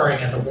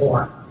occurring in the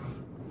war.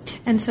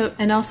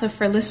 And also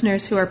for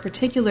listeners who are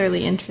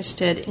particularly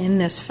interested in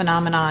this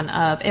phenomenon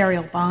of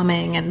aerial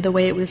bombing and the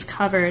way it was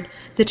covered,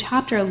 the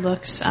chapter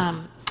looks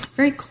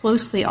very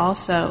closely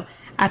also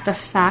at the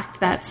fact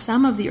that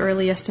some of the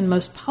earliest and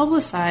most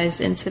publicized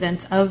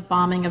incidents of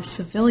bombing of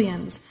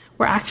civilians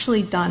were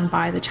actually done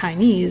by the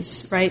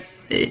Chinese, right,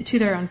 to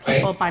their own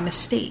people by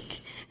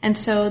mistake. And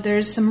so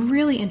there's some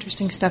really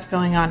interesting stuff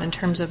going on in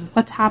terms of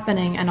what's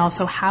happening and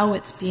also how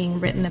it's being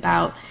written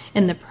about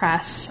in the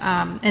press.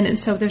 And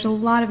so there's a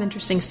lot of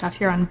interesting stuff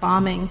here on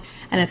bombing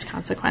and its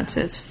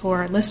consequences.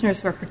 For listeners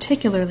who are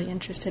particularly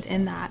interested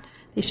in that,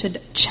 they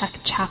should check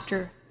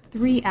Chapter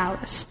 3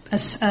 out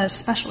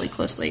especially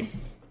closely.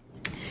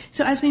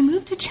 So as we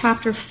move to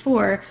Chapter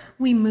 4,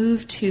 we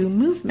move to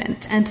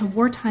movement and to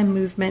wartime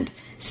movement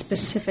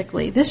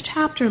specifically. This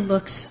chapter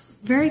looks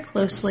very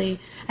closely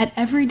at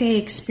everyday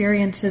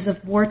experiences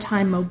of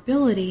wartime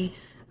mobility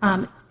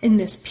in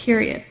this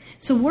period.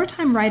 So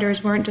wartime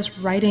writers weren't just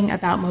writing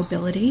about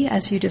mobility,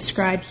 as you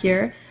describe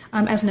here,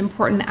 as an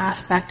important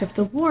aspect of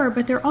the war,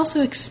 but they're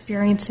also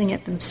experiencing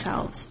it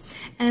themselves.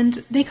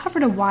 And they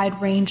covered a wide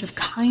range of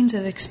kinds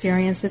of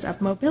experiences of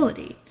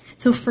mobility.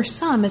 So for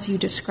some, as you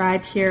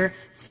describe here,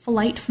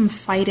 flight from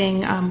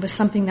fighting was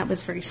something that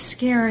was very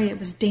scary, it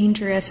was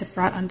dangerous, it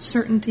brought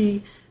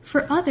uncertainty.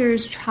 For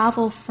others,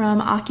 travel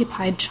from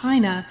occupied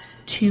China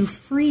to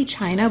free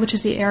China, which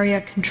is the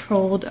area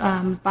controlled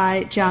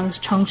by Jiang's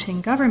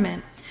Chongqing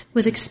government,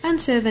 was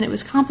expensive and it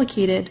was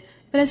complicated,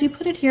 but as you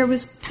put it here, it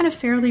was kind of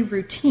fairly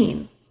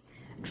routine.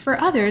 For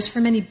others, for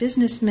many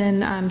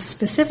businessmen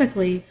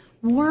specifically,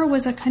 war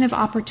was a kind of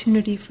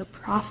opportunity for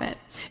profit.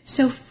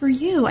 So for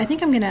you, I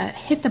think I'm going to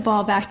hit the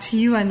ball back to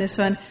you on this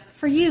one.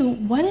 For you,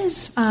 what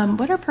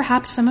are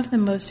perhaps some of the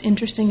most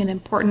interesting and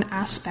important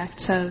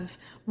aspects of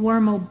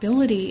war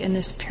mobility in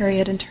this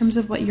period in terms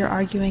of what you're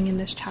arguing in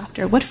this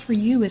chapter? What for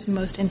you is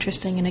most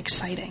interesting and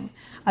exciting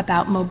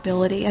about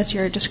mobility as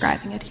you're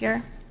describing it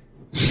here?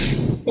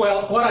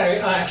 Well,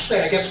 I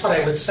guess what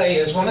I would say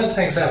is one of the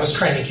things I was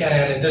trying to get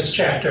at in this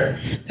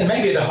chapter, and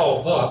maybe the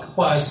whole book,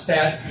 was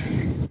that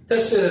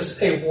this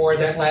is a war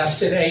that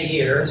lasted 8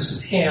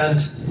 years, and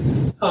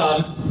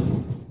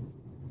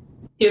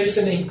it's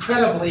an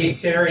incredibly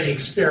varied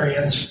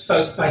experience,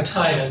 both by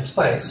time and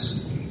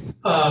place.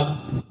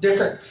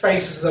 Different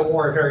phases of the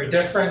war are very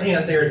different,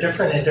 and they're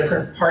different in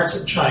different parts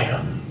of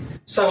China.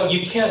 So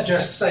you can't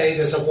just say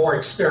there's a war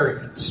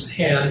experience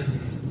and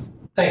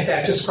think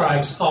that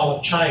describes all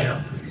of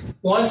China.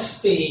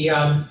 Once the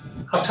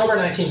October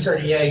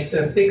 1938,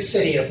 the big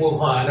city of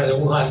Wuhan, or the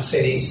Wuhan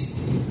cities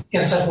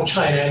in central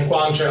China, and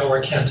Guangzhou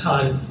or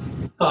Canton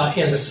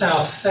in the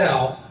south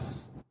fell,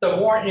 the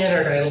war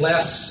entered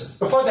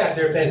before that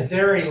there had been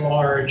very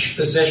large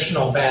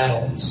positional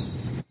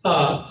battles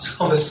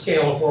on the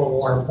scale of World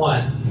War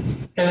I.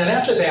 And then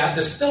after that,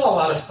 there's still a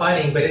lot of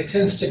fighting, but it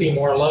tends to be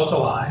more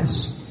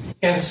localized.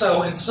 And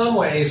so in some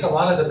ways, a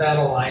lot of the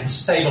battle lines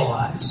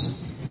stabilize.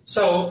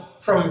 So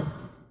from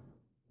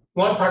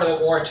one part of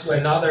the war to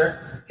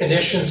another,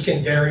 conditions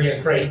can vary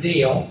a great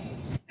deal.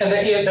 And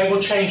they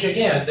will change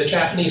again. The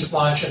Japanese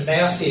launch a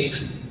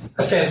massive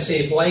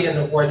offensive late in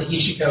the war, the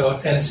Ichigo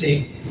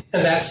offensive,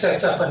 and that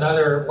sets up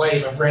another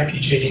wave of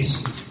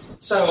refugees.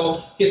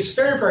 So it's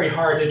very, very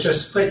hard to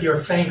just put your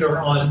finger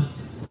on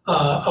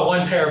a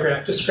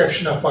one-paragraph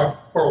description of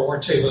what World War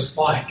II was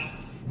like.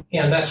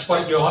 And that's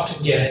what you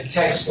often get in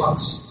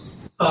textbooks.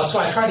 So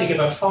I try to give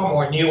a far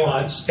more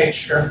nuanced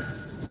picture,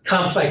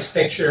 complex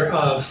picture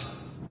of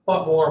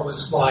what war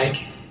was like,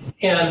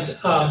 and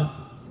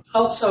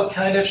also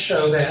kind of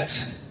show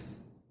that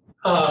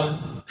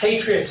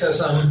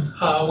patriotism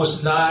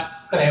was not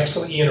an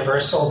absolutely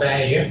universal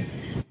value,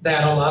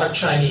 that a lot of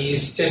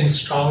Chinese didn't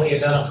strongly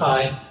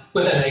identify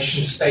with a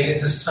nation state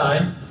at this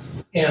time,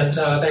 and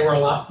they were a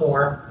lot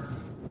more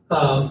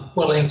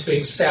willing to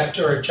accept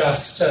or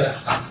adjust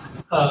to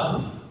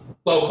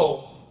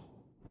local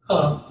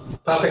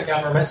puppet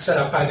government set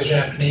up by the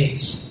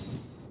Japanese.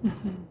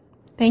 Mm-hmm.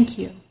 Thank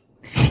you.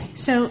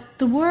 So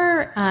the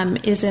war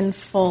is in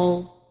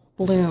full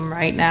bloom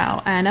right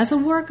now, and as the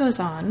war goes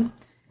on,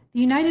 the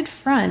United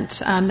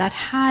Front that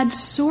had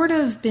sort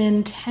of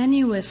been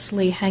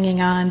tenuously hanging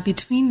on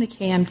between the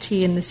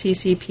KMT and the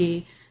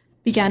CCP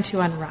began to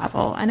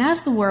unravel. And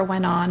as the war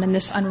went on and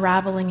this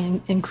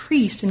unraveling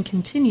increased and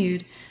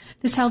continued,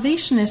 the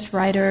Salvationist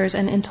writers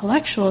and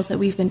intellectuals that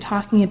we've been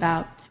talking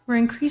about were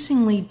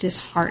increasingly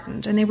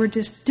disheartened, and they were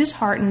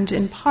disheartened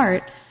in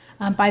part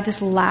by this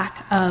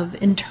lack of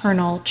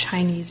internal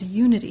Chinese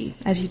unity,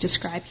 as you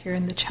describe here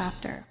in the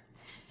chapter.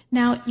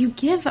 Now, you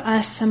give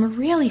us some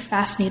really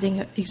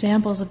fascinating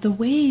examples of the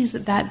ways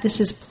that this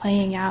is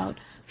playing out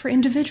for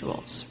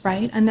individuals,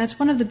 right? And that's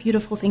one of the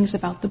beautiful things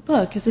about the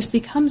book, is this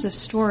becomes a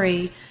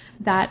story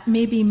that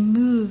maybe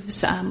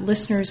moves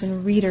listeners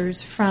and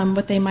readers from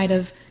what they might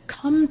have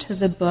come to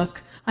the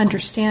book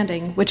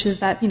understanding, which is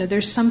that,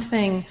 there's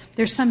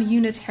some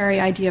unitary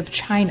idea of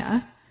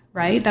China,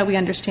 right, that we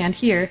understand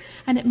here,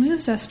 and it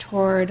moves us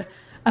toward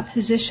a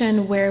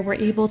position where we're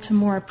able to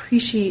more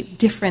appreciate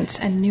difference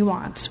and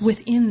nuance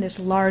within this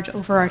large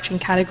overarching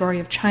category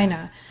of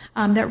China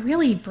that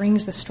really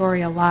brings the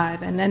story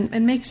alive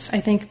and makes, I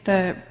think,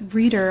 the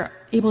reader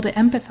able to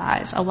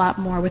empathize a lot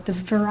more with the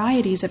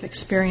varieties of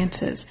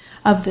experiences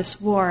of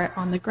this war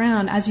on the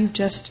ground, as you've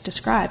just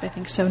described, I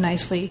think, so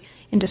nicely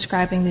in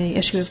describing the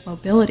issue of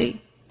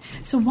mobility.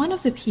 So one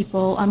of the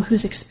people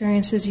whose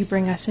experiences you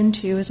bring us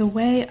into is a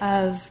way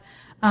of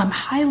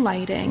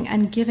highlighting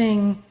and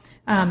giving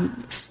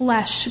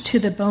flesh to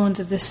the bones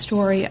of this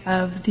story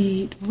of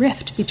the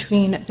rift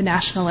between the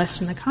nationalists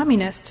and the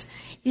communists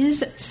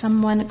is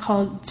someone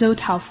called Zhou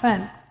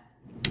Taofen.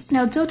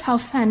 Now, Zhou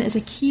Taofen is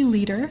a key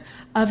leader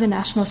of the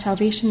National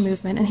Salvation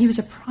Movement, and he was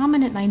a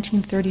prominent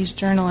 1930s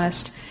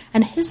journalist,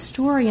 and his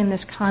story in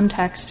this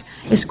context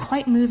is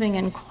quite moving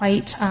and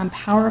quite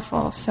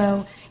powerful.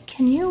 So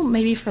can you,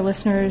 maybe for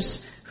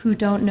listeners who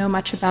don't know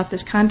much about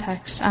this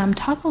context,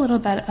 talk a little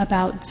bit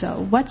about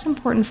Zhou? What's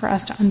important for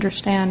us to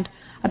understand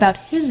about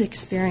his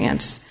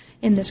experience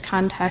in this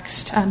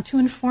context to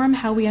inform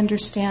how we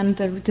understand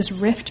this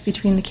rift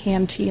between the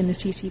KMT and the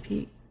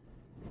CCP?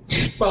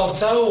 Well,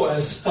 Zhou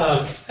was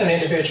an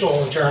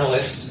individual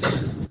journalist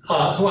who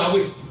I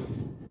would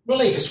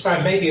really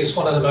describe maybe as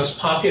one of the most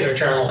popular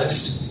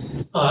journalists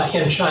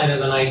in China in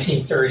the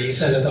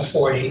 1930s and in the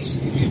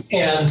 40s.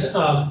 And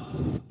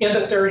in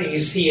the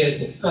 30s, he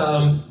had,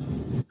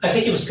 I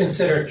think he was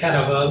considered kind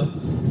of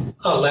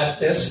a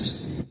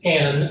leftist,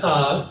 and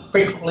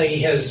frequently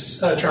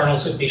his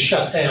journals would be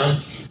shut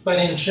down. But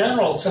in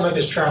general, some of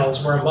his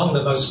journals were among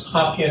the most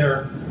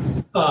popular,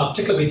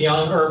 particularly with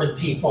young urban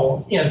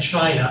people in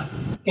China.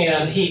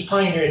 And he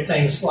pioneered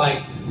things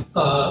like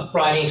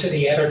writing to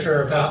the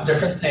editor about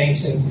different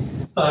things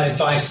and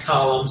advice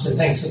columns and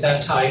things of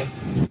that type.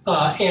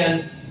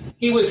 And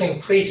he was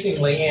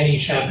increasingly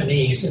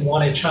anti-Japanese and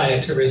wanted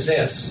China to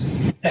resist.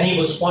 And he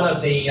was one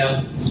of the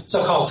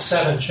so-called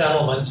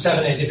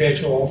seven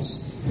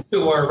individuals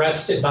who were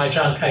arrested by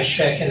Chiang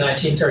Kai-shek in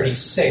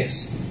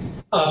 1936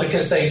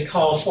 because they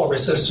called for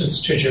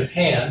resistance to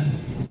Japan.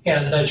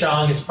 And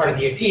Chiang, as part of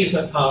the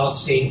appeasement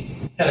policy,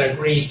 had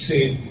agreed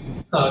to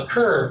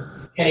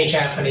curb any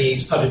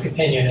Japanese public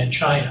opinion in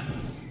China.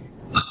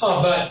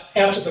 But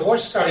after the war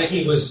started,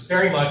 he was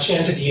very much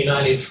into the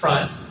United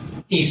Front.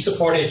 He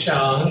supported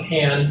Chiang,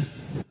 and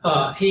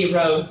he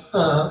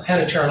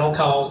had a journal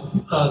called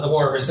The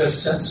War of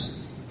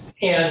Resistance.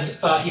 And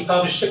he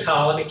published a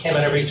column. It came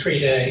out every 3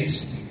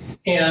 days.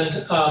 And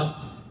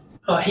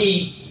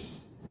he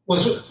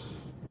was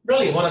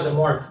really one of the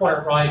more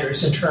important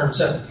writers in terms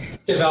of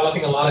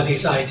developing a lot of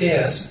these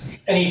ideas.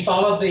 And he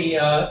followed the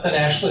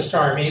nationalist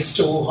armies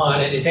to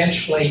Wuhan and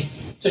eventually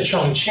to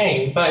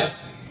Chongqing. But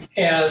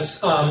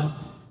as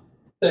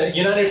the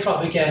United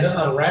Front began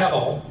to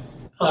unravel,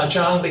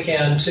 Chiang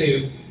began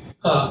to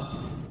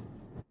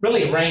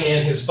really rein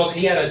in his book.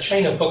 He had a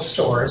chain of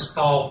bookstores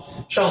called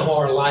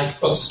Zhenghua Life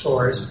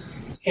Bookstores,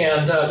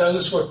 and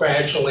those were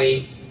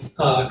gradually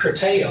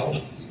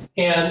curtailed.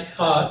 And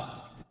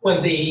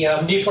when the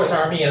New Fourth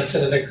Army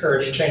incident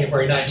occurred in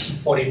January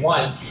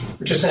 1941,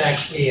 which was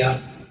actually a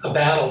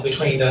battle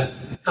between the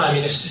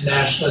communist and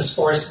nationalist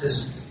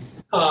forces,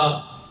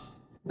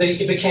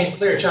 it became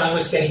clear Chiang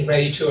was getting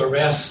ready to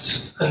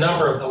arrest a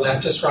number of the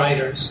leftist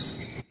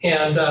writers.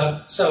 And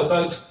so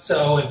both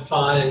Zhou and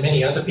Fan and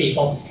many other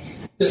people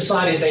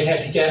decided they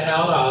had to get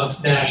out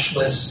of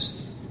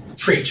nationalist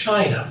free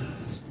China.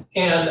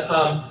 And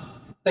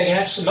they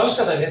actually, most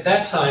of them at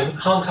that time,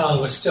 Hong Kong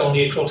was still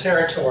neutral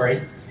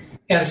territory.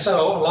 And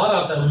so a lot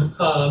of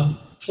them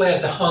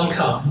fled to Hong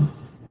Kong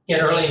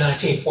in early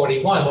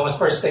 1941. Well, of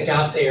course, they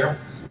got there.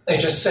 They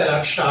just set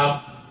up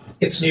shop.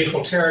 It's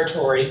neutral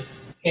territory.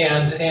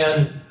 And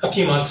a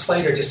few months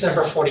later,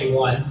 December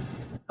 41,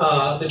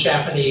 the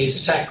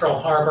Japanese attacked Pearl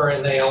Harbor,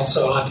 and they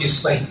also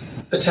obviously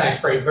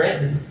attacked Great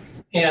Britain.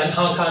 And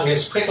Hong Kong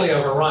is quickly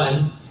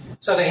overrun,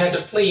 so they had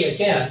to flee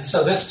again.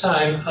 So this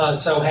time,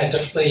 Zhou had to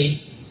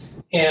flee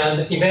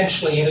and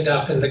eventually ended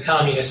up in the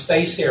communist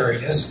base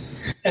areas.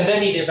 And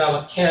then he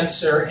developed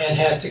cancer and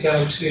had to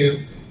go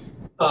to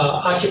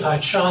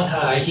occupied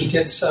Shanghai. He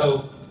did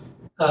so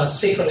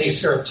secretly,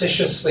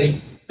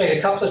 surreptitiously, made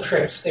a couple of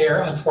trips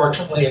there.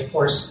 Unfortunately, of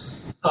course,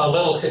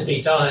 little could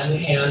be done,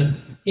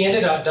 and he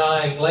ended up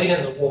dying late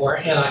in the war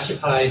and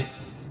occupied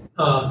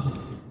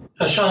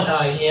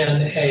Shanghai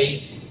in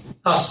a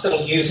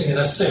hospital using an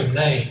assumed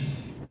name.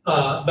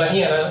 But he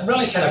had a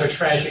really kind of a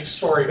tragic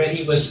story, but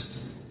he was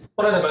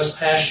one of the most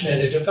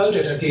passionate and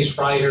devoted of these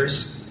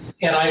writers,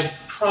 and I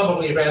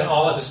probably read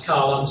all of his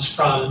columns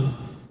from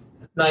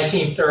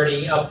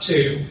 1930 up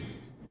to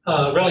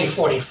really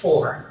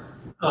 44.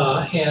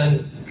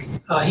 And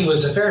he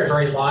was a very,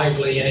 very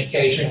lively and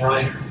engaging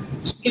writer.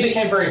 He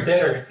became very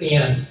bitter at the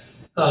end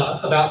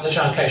about the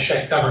Chiang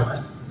Kai-shek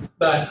government.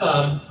 But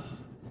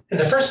in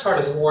the first part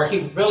of the war, he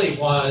really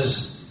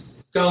was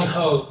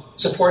gung-ho,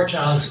 support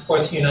Chiang,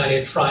 support the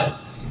United Front.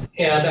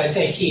 And I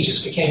think he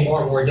just became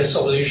more and more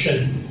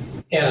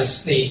disillusioned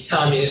as the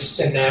communists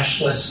and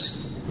nationalists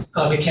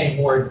became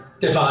more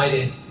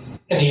divided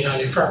and the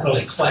United Front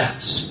really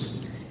collapsed.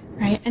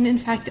 Right. And in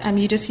fact,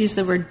 you just used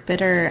the word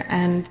bitter,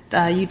 and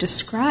you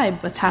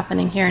describe what's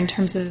happening here in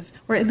terms of,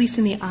 or at least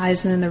in the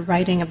eyes and in the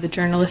writing of the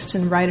journalists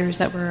and writers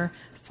that were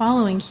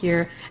following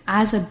here,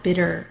 as a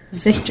bitter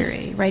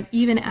victory, right?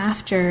 Even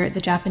after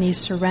the Japanese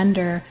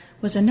surrender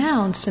was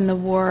announced and the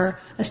war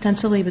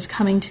ostensibly was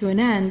coming to an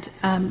end,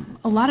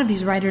 a lot of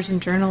these writers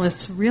and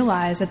journalists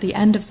realized that the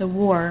end of the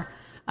war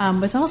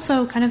was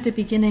also kind of the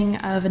beginning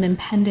of an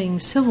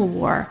impending civil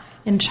war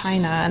in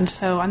China. And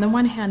so on the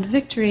one hand,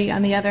 victory,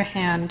 on the other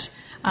hand,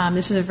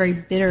 this is a very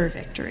bitter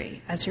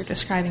victory, as you're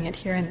describing it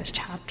here in this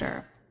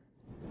chapter.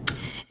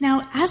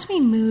 Now, as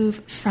we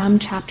move from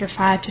Chapter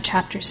 5 to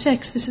Chapter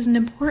 6, this is an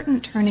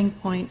important turning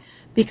point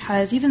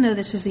because even though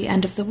this is the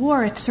end of the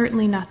war, it's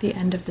certainly not the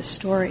end of the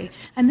story.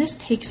 And this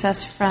takes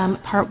us from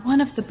Part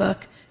 1 of the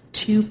book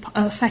to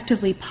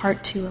effectively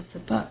Part 2 of the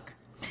book.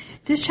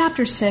 This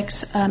Chapter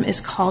 6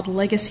 is called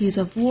Legacies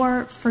of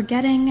War,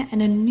 Forgetting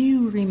and a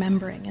New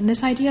Remembering. And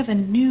this idea of a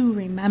new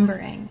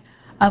remembering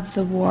of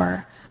the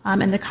war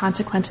and the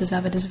consequences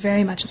of it is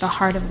very much at the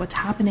heart of what's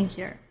happening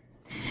here.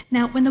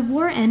 Now, when the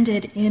war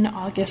ended in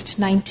August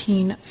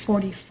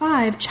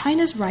 1945,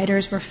 China's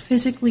writers were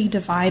physically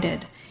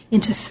divided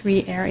into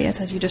three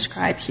areas, as you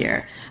describe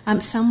here.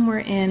 Some were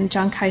in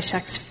Chiang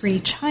Kai-shek's Free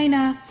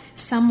China,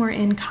 some were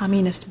in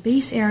communist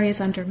base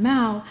areas under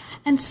Mao,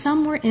 and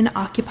some were in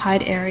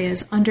occupied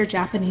areas under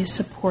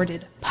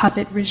Japanese-supported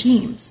puppet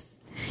regimes.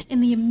 In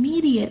the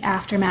immediate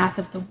aftermath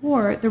of the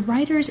war, the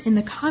writers in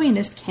the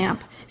communist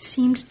camp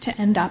seemed to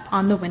end up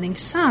on the winning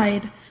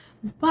side,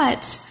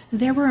 but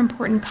there were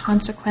important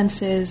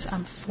consequences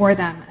for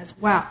them as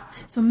well.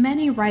 So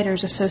many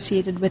writers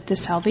associated with the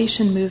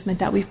salvation movement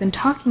that we've been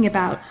talking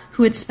about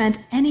who had spent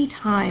any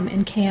time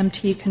in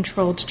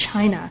KMT-controlled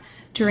China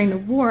during the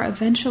war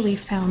eventually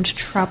found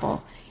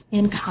trouble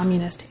in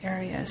communist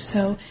areas.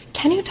 So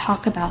can you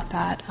talk about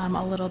that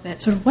a little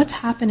bit? Sort of what's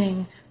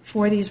happening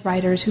for these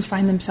writers who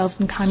find themselves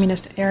in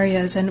communist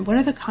areas, and what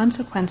are the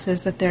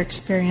consequences that they're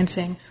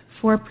experiencing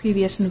for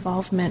previous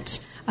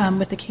involvement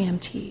with the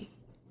KMT?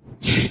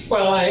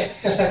 Well,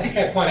 as I think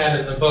I point out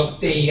in the book,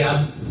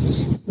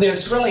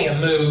 there's really a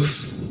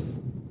move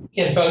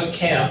in both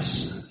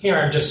camps. Here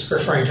I'm just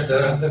referring to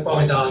the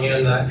Kuomintang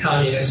and the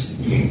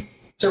communists,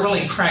 to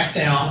really crack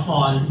down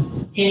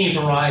on any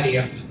variety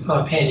of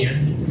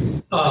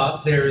opinion.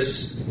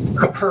 There's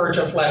a purge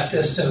of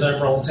leftists and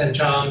liberals in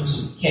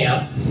Zhang's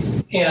camp,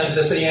 and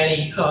there's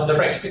the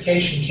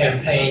rectification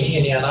campaign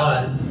in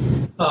Yan'an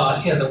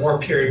in the war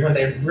period when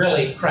they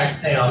really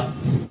cracked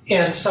down.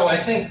 And so I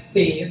think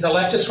the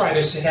leftist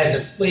writers who had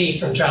to flee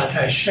from Chiang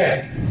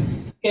Kai-shek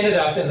ended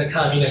up in the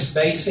communist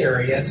base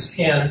areas,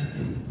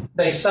 and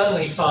they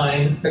suddenly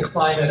find the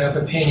climate of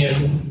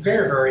opinion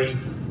very, very,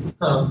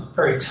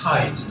 very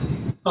tight.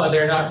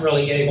 They're not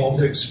really able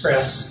to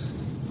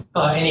express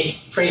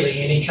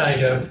freely any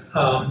kind of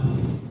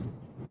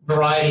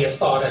variety of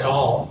thought at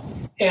all.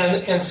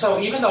 And so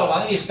even though a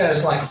lot of these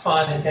guys like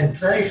Fan had been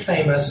very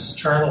famous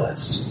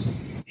journalists,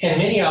 and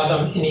many of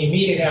them, in the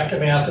immediate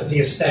aftermath of the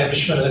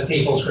establishment of the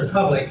People's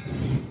Republic,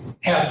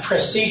 have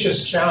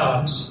prestigious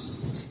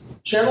jobs,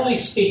 generally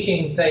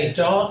speaking, they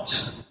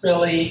aren't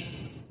really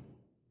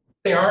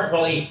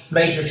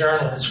major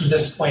journalists from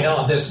this point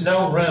on. There's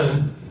no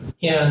room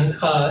in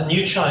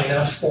New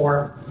China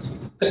for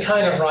the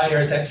kind of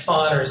writer that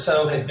Fan or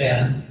Zhou had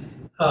been,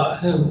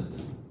 who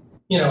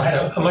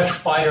had a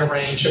much wider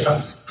range of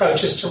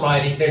approaches to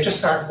writing. They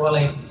just aren't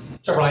willing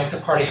to write the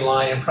party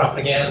line and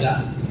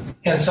propaganda.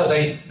 And so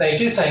they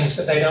do things,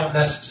 but they don't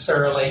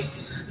necessarily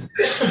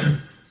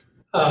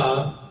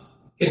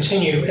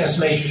continue as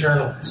major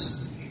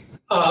journalists.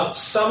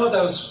 Some of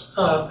those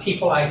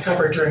people I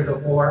covered during the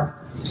war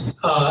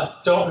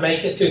don't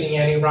make it through the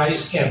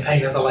anti-rights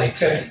campaign of the late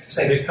 50s.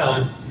 They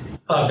become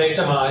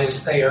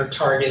victimized, they are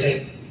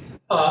targeted,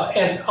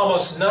 and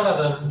almost none of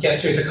them get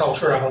through the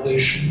Cultural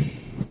Revolution.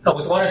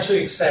 With one or two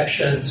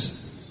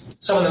exceptions,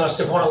 some of the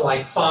most important,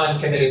 like Fan,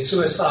 committed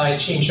suicide.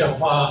 Qin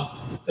Zhenhua,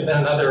 and then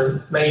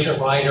another major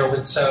writer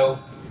with Zhou,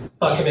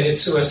 committed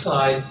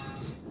suicide.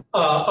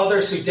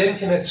 Others who didn't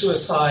commit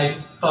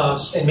suicide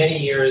spend many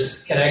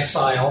years in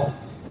exile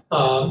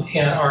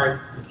and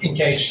are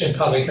engaged in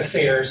public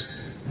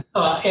affairs.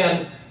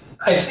 And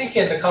I think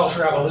in the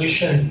Cultural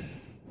Revolution,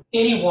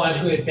 anyone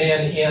who had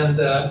been in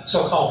the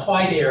so-called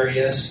white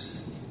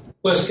areas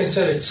was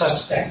considered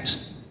suspect.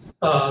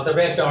 The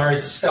Red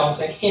Guards felt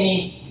that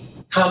any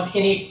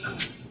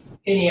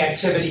any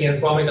activity in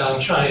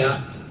Guomindang,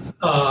 China,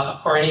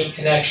 or any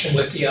connection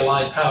with the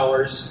Allied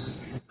powers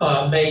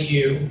made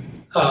you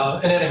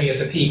an enemy of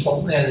the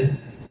people. And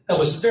it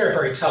was a very,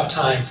 very tough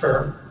time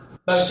for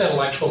most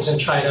intellectuals in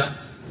China,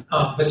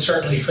 but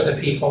certainly for the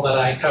people that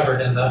I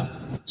covered in the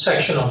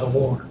section on the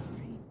war.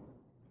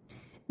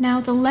 Now,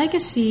 the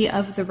legacy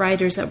of the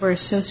writers that were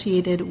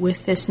associated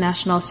with this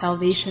national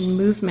salvation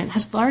movement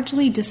has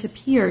largely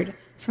disappeared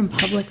from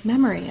public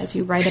memory, as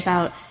you write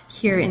about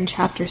here in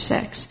Chapter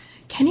 6.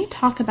 Can you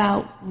talk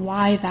about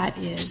why that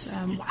is?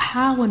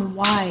 How and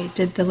why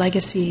did the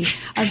legacy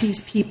of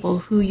these people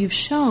who you've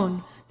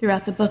shown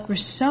throughout the book were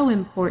so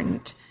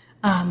important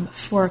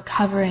for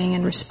covering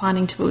and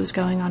responding to what was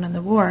going on in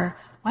the war?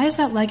 Why is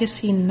that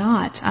legacy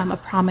not a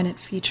prominent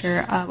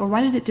feature, or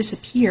why did it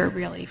disappear,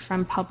 really,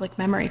 from public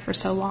memory for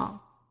so long?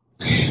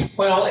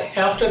 Well,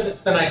 after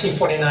the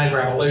 1949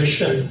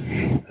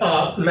 revolution,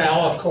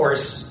 Mao, of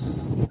course,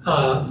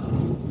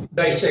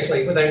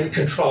 basically, they would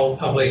control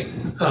public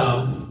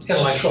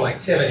intellectual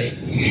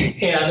activity.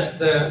 And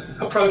the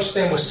approach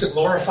then was to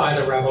glorify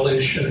the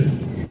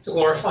revolution, to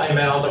glorify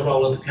Mao, the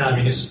role of the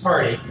Communist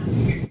Party.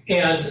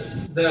 And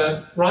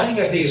the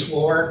writing of these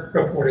war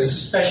reporters,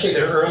 especially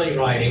their early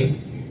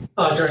writing,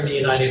 during the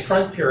United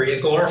Front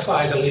period,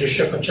 glorified the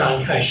leadership of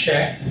Chiang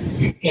Kai-shek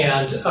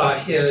and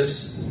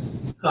his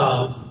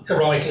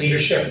heroic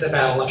leadership at the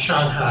Battle of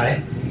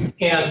Shanghai,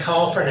 and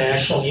called for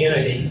national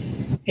unity.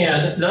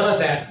 And none of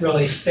that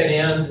really fit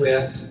in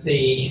with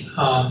the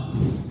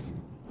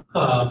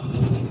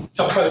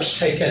approach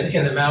taken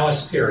in the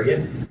Maoist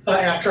period.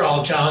 After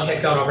all, Chiang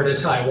had gone over to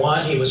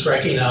Taiwan. He was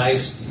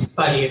recognized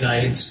by the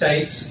United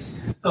States,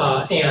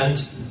 and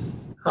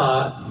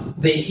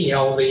he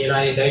held the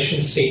United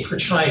Nations seat for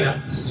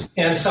China.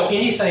 And so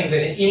anything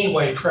that in any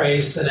way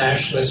praised the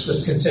nationalists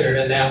was considered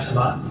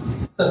anathema.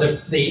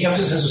 The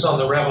emphasis was on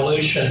the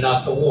revolution,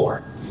 not the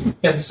war.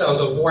 And so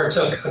the war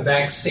took a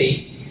back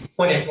seat.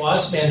 When it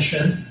was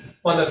mentioned,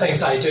 one of the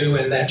things I do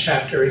in that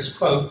chapter is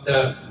quote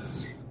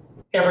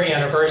every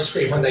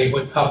anniversary when they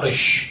would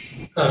publish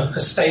a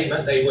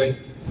statement, they would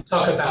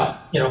talk about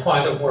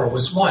why the war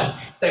was won.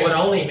 They would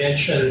only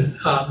mention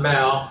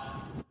Mao,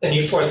 the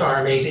New Fourth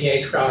Army, the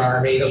Eighth Ground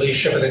Army, the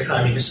leadership of the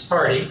Communist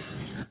Party.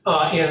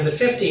 In the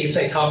 50s,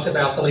 they talked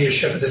about the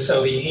leadership of the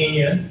Soviet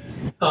Union.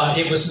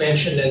 It was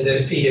mentioned in the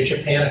defeat of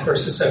Japan. Of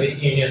course, the Soviet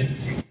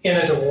Union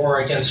entered the war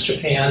against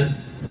Japan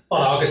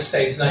on August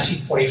 8,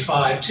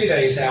 1945, 2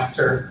 days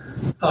after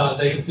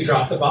we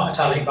dropped the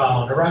atomic bomb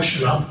on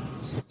Hiroshima.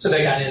 So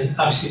they got in,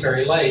 obviously,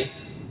 very late.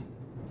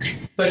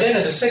 But then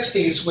in the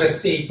 60s,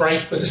 with the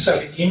break with the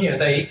Soviet Union,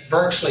 they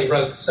virtually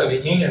wrote the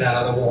Soviet Union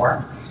out of the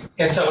war.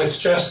 And so it's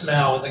just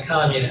Mao and the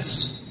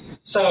communists.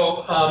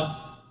 So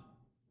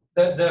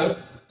the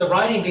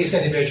writing these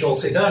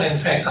individuals had done, in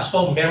fact, the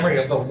whole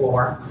memory of the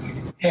war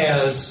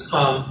has,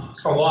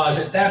 or was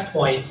at that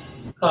point,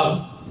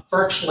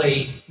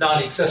 virtually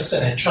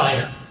non-existent in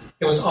China.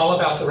 It was all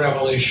about the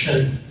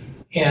revolution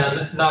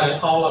and not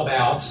at all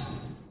about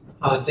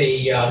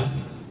the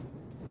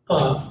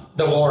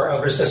war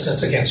of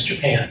resistance against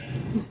Japan.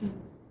 Mm-hmm.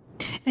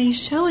 Now, you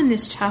show in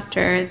this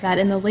chapter that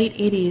in the late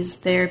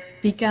 80s, there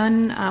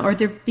began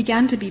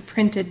to be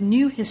printed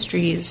new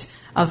histories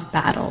of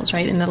battles,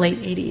 right, in the late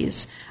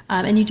 80s.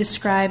 And you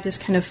describe this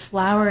kind of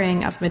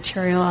flowering of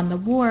material on the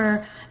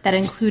war that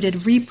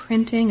included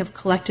reprinting of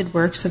collected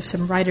works of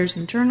some writers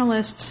and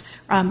journalists,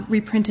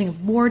 reprinting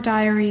of war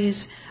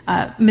diaries,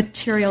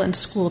 material in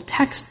school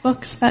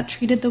textbooks that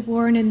treated the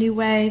war in a new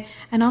way,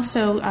 and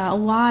also a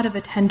lot of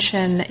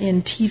attention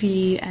in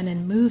TV and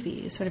in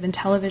movies, sort of in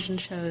television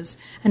shows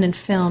and in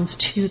films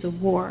to the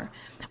war.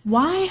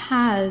 Why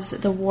has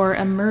the war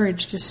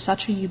emerged as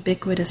such a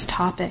ubiquitous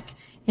topic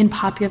in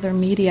popular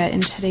media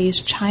in today's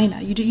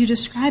China? You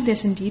describe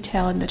this in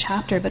detail in the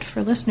chapter, but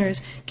for listeners,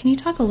 can you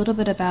talk a little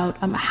bit about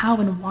how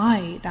and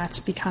why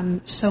that's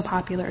become so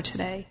popular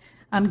today,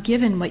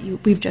 given what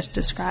we've just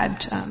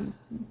described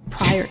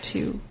prior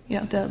to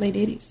the late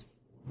 80s?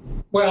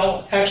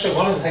 Well, actually,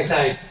 one of the things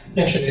I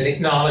mentioned in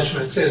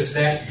acknowledgments is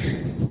that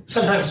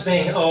sometimes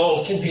being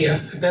old can be a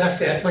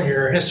benefit when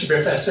you're a history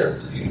professor,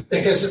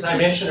 because as I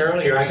mentioned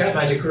earlier, I got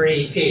my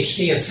degree,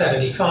 PhD, in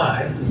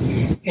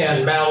 75,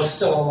 and Mao was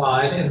still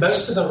alive, and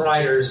most of the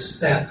writers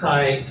that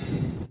I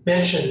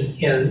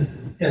mentioned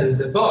in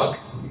the book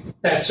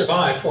that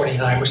survived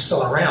 49 were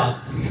still around,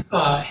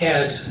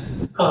 had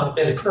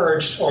been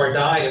purged or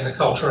died in the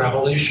Cultural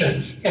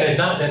Revolution and had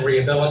not been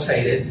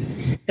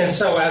rehabilitated. And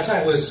so as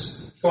I was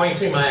going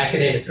through my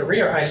academic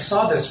career, I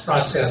saw this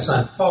process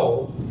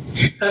unfold.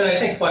 And I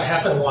think what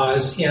happened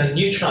was in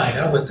New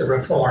China with the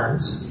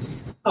reforms,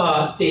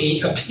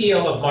 the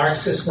appeal of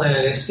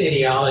Marxist-Leninist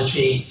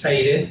ideology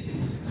faded,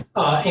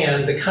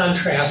 and the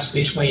contrast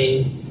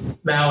between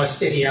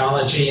Maoist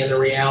ideology and the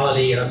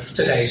reality of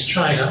today's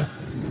China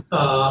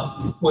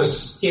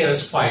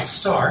is quite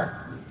stark.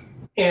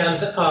 And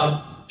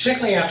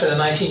particularly after the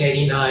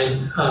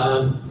 1989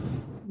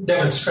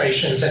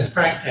 demonstrations and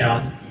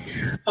crackdown,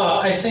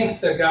 I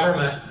think the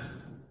government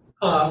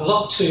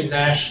looked to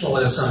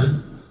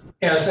nationalism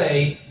as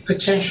a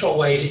potential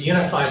way to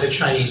unify the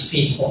Chinese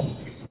people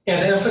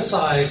and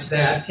emphasize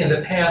that in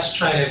the past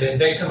China had been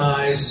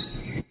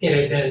victimized, it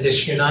had been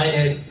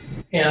disunited,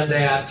 and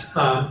that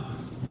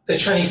the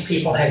Chinese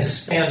people had to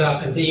stand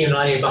up and be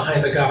united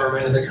behind the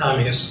government and the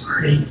Communist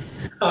Party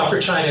for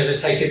China to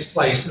take its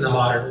place in the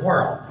modern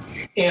world.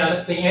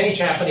 And the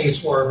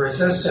anti-Japanese War of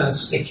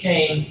Resistance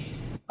became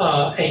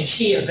a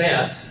key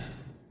event.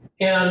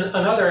 And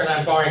another, and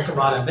I'm borrowing from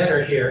Anna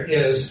Mitter here,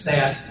 is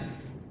that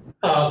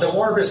the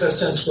War of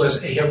Resistance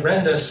was a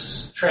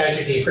horrendous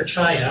tragedy for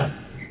China,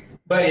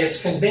 but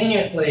it's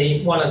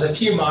conveniently one of the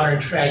few modern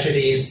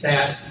tragedies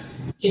that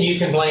you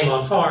can blame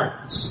on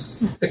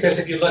foreigners. Because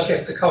if you look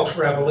at the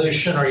Cultural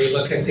Revolution or you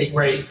look at the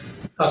great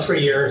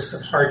 3 years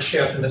of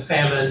hardship and the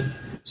famine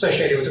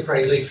associated with the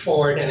Great Leap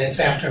Forward and its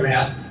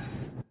aftermath,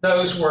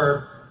 those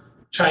were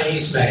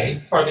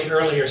Chinese-made, or the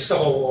earlier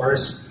civil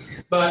wars.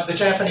 But the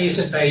Japanese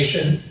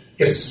invasion,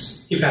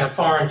 you've got a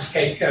foreign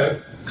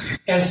scapegoat.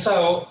 And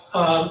so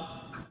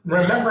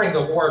remembering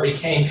the war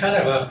became kind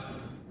of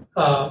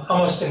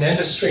almost an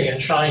industry in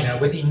China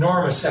with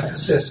enormous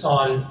emphasis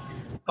on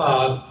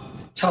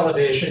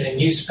television and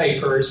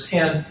newspapers.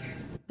 And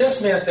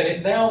this meant that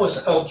it now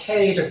was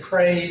okay to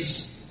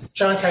praise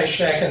Chiang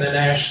Kai-shek and the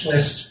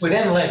nationalists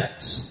within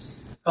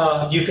limits.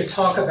 You could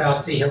talk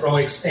about the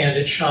heroic stand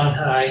at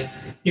Shanghai.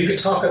 You could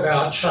talk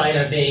about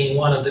China being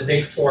one of the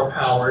big four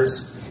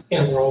powers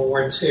in World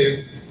War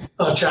II.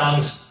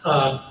 Chiang's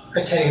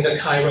attending the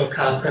Cairo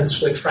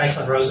conference with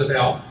Franklin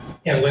Roosevelt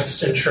and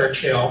Winston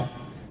Churchill.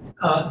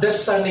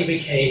 This suddenly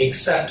became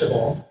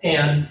acceptable,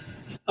 and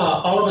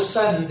all of a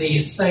sudden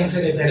these things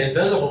that had been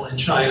invisible in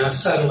China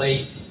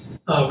suddenly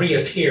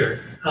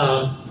reappeared.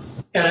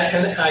 And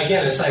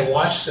again, as I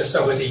watched this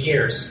over the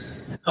years,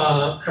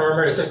 I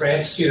remember as a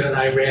grad student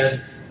I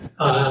read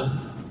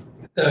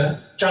the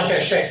Chiang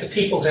Kai-shek, The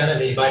People's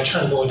Enemy by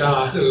Chen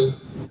Guoda, who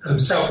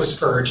himself was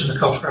purged in the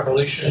Cultural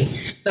Revolution.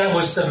 That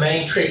was the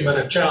main treatment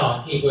of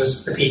Chiang. He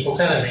was the people's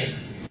enemy.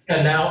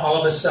 And now all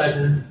of a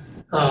sudden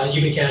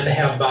you began to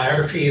have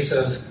biographies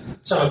of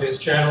some of his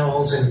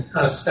generals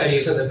and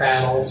studies of the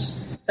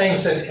battles,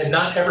 things that had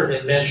not ever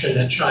been mentioned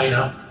in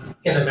China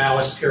in the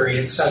Maoist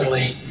period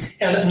suddenly.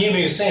 And new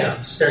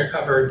museums, they're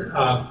covered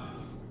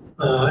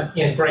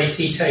in great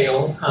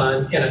detail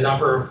in a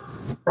number of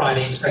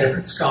writings by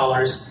different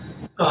scholars.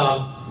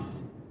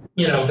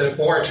 The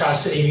war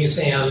atrocity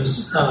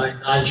museums in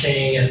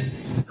Nanjing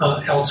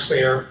and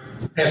elsewhere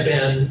have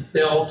been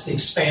built,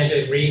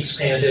 expanded,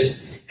 re-expanded.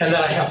 And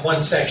then I have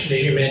one section,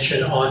 as you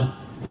mentioned,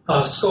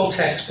 on school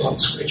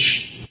textbooks,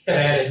 which have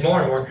added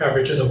more and more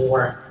coverage of the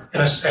war,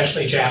 and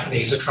especially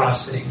Japanese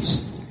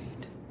atrocities.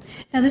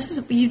 Now,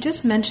 you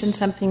just mentioned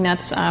something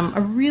that's a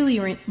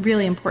really,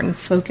 really important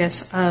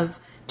focus of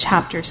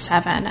Chapter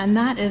 7, and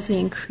that is the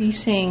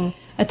increasing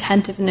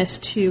attentiveness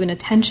to and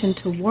attention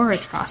to war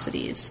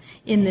atrocities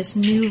in this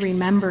new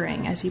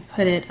remembering, as you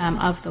put it,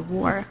 of the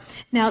war.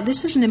 Now,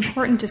 this is an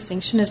important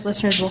distinction, as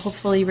listeners will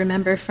hopefully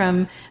remember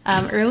from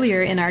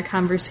earlier in our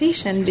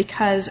conversation,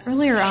 because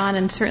earlier on,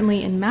 and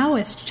certainly in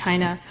Maoist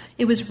China,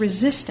 it was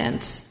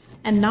resistance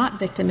and not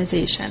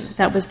victimization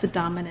that was the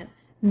dominant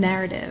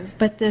narrative.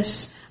 But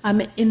this,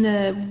 in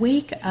the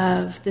wake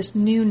of this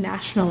new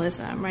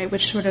nationalism, right,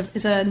 which sort of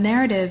is a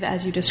narrative,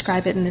 as you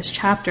describe it in this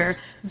chapter,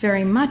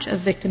 very much of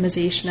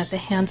victimization at the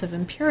hands of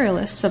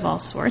imperialists of all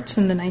sorts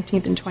in the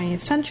 19th and 20th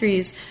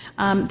centuries,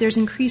 there's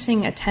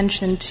increasing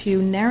attention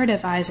to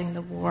narrativizing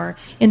the war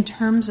in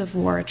terms of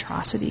war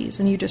atrocities.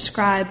 And you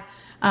describe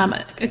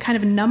a kind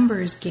of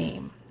numbers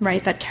game,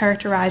 right, that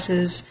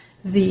characterizes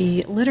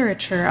the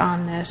literature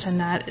on this, and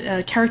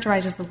that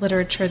characterizes the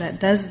literature that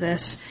does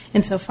this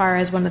insofar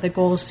as one of the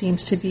goals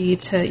seems to be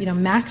to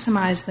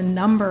maximize the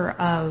number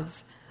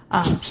of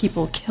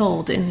people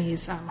killed in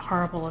these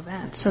horrible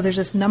events. So there's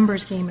this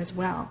numbers game as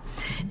well.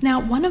 Now,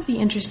 one of the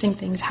interesting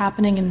things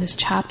happening in this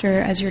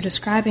chapter as you're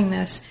describing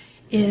this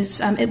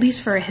is, at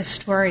least for a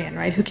historian,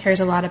 right, who cares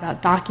a lot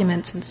about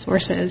documents and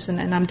sources,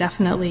 and I'm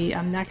definitely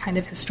that kind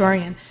of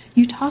historian,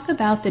 you talk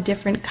about the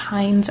different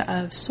kinds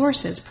of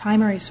sources,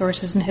 primary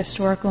sources and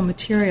historical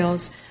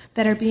materials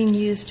that are being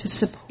used to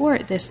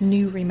support this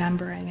new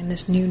remembering and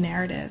this new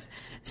narrative.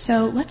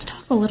 So let's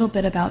talk a little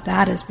bit about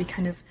that as we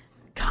kind of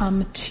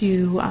come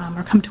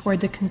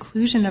toward the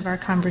conclusion of our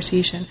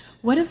conversation.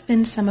 What have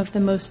been some of the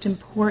most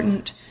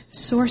important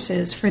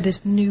sources for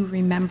this new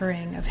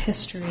remembering of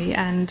history?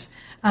 And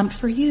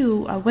for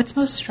you, what's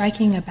most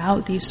striking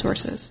about these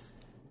sources?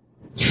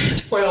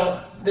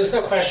 Well, there's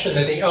no question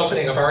that the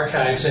opening of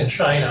archives in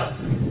China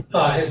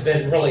has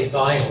been really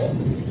vital.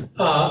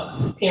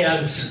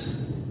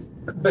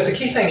 But the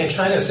key thing in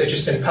China is they've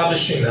just been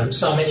publishing them,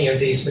 so many of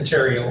these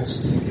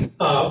materials,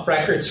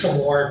 records from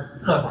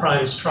war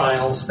crimes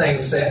trials,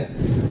 things that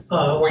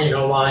were,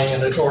 lying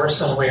in a drawer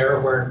somewhere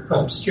or were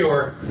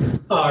obscure,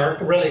 are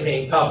really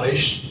being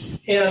published.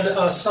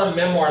 And some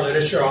memoir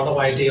literature, although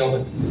I deal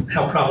with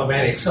how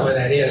problematic some of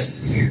that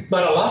is.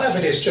 But a lot of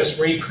it is just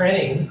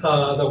reprinting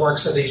the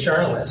works of these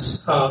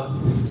journalists.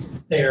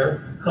 They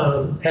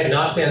had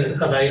not been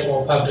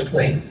available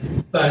publicly.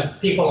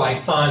 but people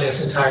like Fahn,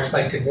 his entire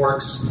collected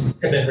works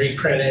have been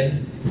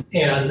reprinted,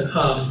 and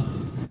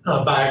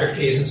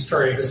biographies and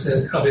story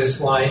of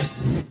his life.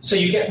 So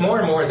you get more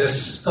and more of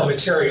this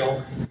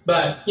material,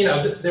 but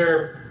there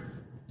are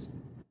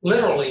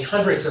literally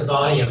hundreds of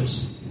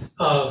volumes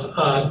of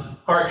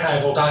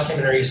archival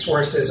documentary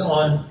sources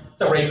on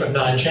the rape of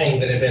Nanjing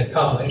that have been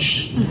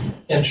published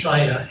in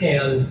China,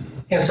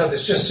 and so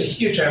there's just a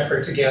huge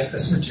effort to get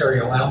this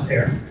material out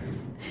there.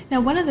 Now,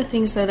 one of the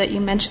things, though, that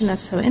you mentioned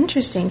that's so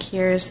interesting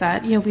here is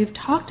that, we've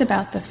talked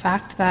about the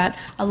fact that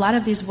a lot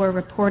of these war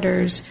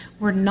reporters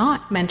were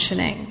not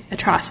mentioning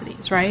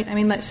atrocities, right? I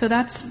mean, so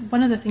that's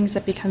one of the things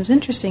that becomes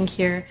interesting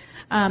here.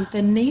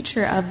 The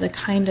nature of the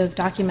kind of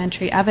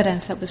documentary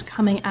evidence that was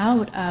coming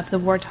out of the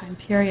wartime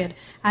period,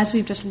 as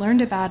we've just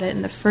learned about it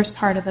in the first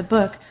part of the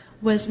book,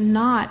 was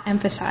not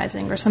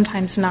emphasizing or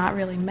sometimes not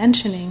really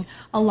mentioning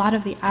a lot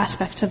of the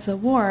aspects of the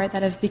war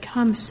that have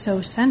become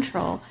so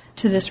central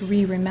to this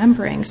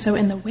re-remembering. So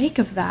in the wake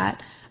of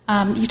that,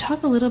 you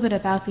talk a little bit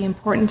about the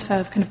importance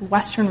of kind of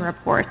Western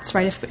reports,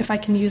 right, if I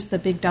can use the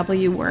big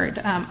W word,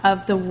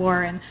 of the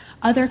war and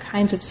other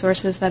kinds of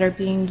sources that are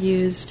being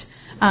used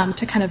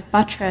to kind of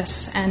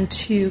buttress and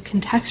to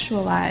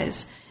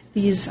contextualize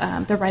these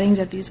the writings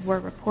of these war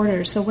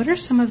reporters. So what are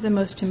some of the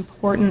most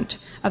important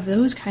of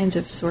those kinds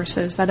of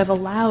sources that have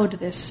allowed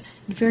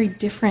this very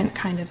different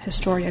kind of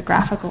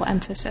historiographical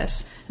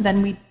emphasis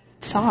than we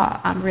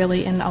saw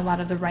really in a lot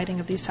of the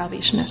writing of these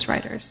Salvationist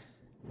writers?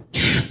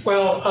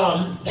 Well,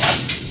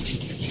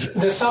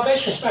 the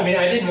Salvationists, I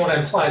didn't want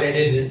to imply they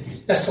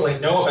didn't necessarily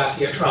know about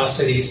the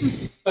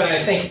atrocities, but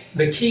I think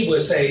the key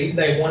was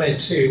they wanted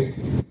to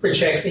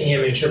project the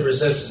image of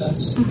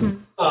resistance. Mm-hmm.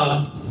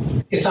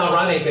 It's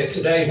ironic that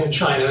today, when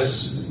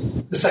China's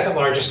the second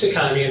largest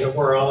economy in the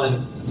world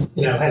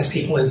and has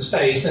people in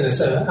space and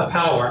is a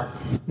power,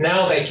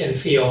 now they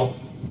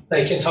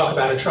can talk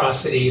about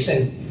atrocities,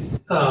 and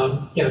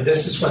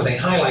this is when they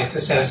highlight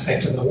this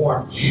aspect of the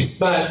war.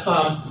 But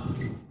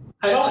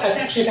I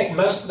actually think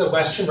most of the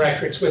Western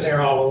records were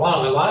there all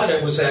along. A lot of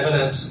it was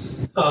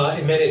evidence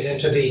admitted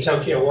into the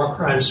Tokyo war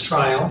crimes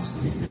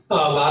trials. A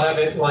lot of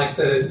it, like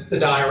the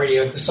diary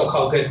of the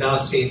so-called good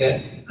Nazi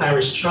that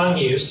Iris Chung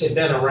used, had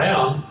been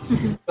around.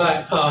 Mm-hmm.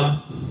 But,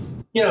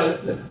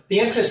 the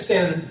interest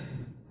in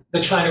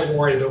the China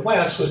war in the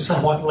West was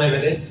somewhat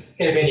limited.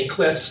 It had been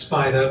eclipsed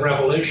by the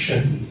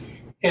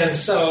revolution. And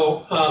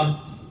so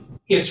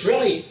it's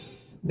really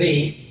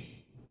the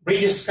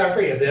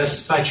rediscovery of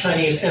this by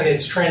Chinese and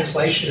its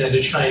translation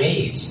into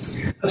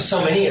Chinese of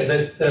so many of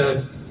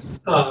the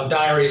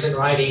diaries and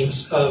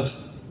writings of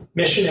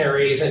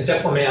missionaries and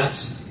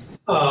diplomats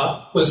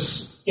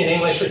was in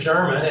English or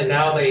German, and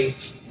now they've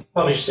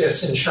published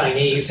this in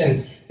Chinese,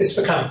 and it's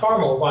become far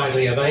more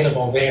widely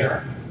available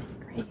there.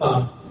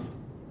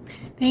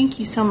 Thank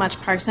you so much,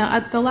 Parks. Now,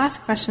 the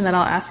last question that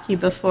I'll ask you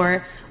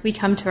before we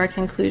come to our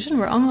conclusion,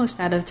 we're almost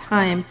out of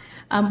time.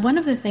 One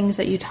of the things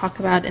that you talk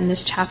about in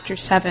this chapter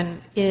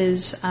 7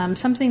 is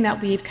something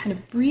that we've kind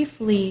of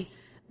briefly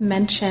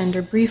mentioned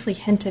or briefly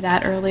hinted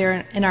at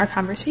earlier in our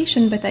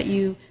conversation, but that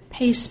you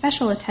pay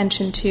special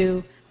attention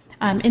to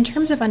in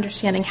terms of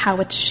understanding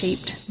how it's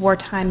shaped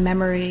wartime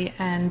memory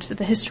and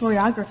the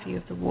historiography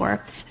of the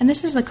war. And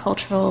this is the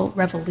Cultural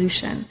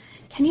Revolution.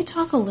 Can you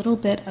talk a little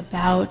bit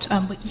about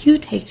what you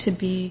take to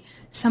be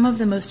some of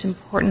the most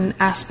important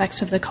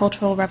aspects of the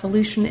Cultural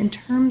Revolution in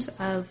terms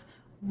of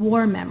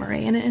war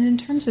memory and in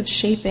terms of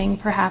shaping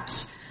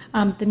perhaps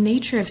the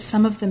nature of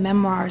some of the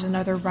memoirs and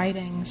other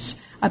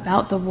writings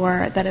about the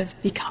war that have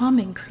become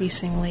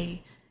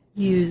increasingly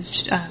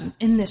used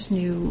in this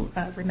new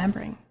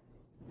remembering?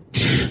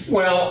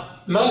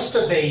 Well, most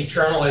of the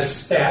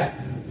journalists that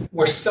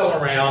were still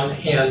around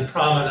and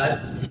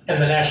prominent in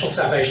the National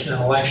Salvation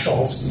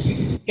Intellectuals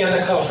in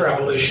the Cultural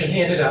Revolution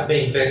ended up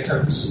being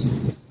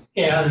victims.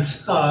 And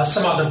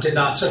some of them did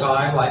not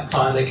survive, like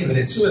Fahn, they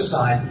committed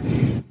suicide.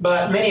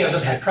 But many of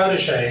them had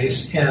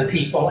protégés and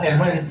people. And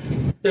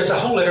when there's a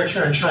whole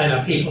literature in China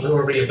of people who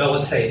are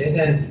rehabilitated,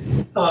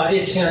 and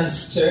it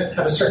tends to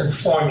have a certain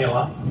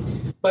formula.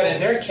 But in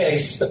their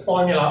case, the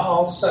formula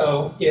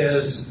also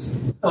is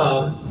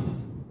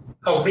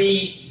a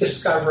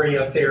rediscovery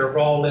of their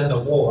role in the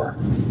war,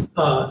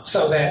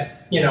 so that,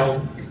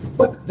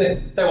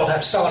 they will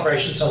have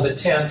celebrations on the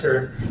 10th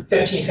or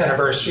 15th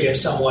anniversary of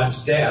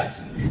someone's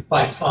death,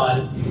 like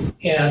Fahn,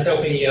 and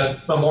there'll be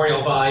a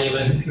memorial volume,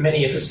 and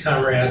many of his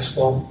comrades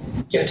will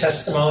give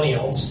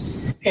testimonials.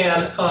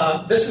 And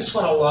this is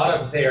when a lot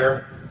of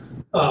their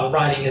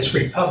writing is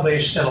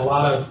republished, and a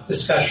lot of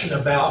discussion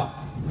about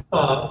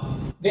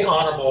the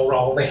honorable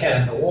role they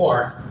had in the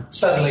war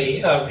suddenly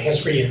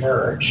has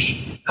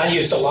reemerged. I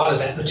used a lot of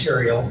that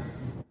material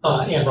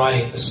in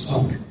writing this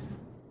book.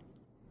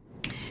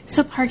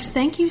 So, Parks,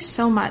 thank you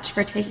so much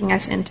for taking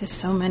us into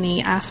so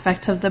many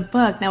aspects of the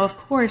book. Now, of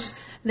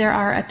course, there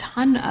are a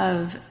ton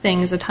of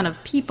things, a ton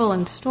of people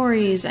and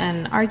stories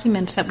and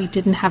arguments that we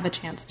didn't have a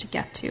chance to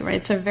get to, right?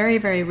 It's a very,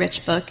 very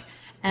rich book,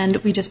 and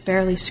we just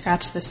barely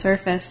scratched the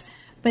surface.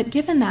 But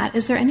given that,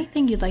 is there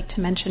anything you'd like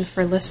to mention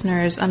for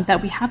listeners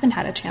that we haven't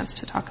had a chance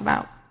to talk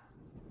about?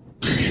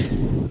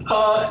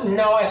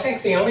 No, I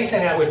think the only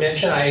thing I would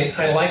mention,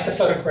 I like the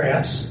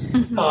photographs.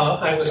 Mm-hmm.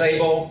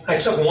 I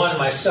took one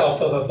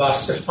myself of a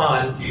bust of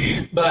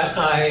Fan, but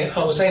I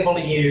was able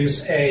to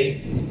use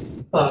a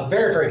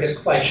very, very good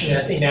collection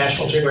at the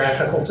National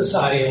Geographical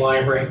Society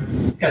Library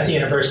at the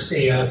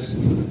University of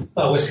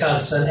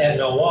Wisconsin at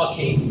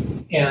Milwaukee,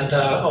 and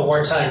a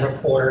wartime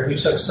reporter who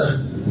took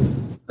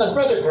some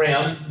rather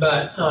grim,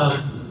 but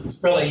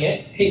really,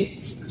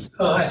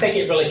 I think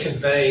it really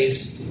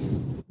conveys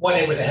what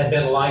it would have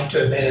been like to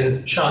have been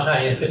in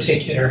Shanghai in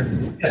particular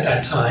at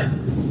that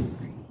time.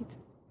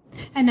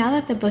 And now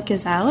that the book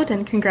is out,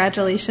 and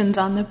congratulations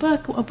on the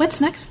book,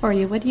 what's next for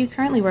you? What are you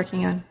currently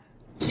working on?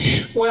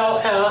 Well,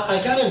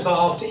 I got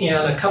involved in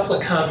a couple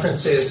of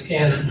conferences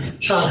in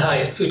Shanghai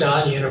at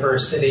Fudan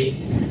University,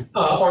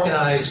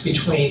 organized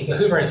between the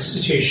Hoover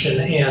Institution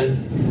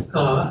and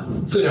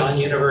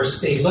Fudan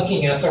University,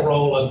 looking at the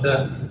role of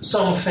the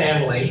Song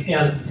family.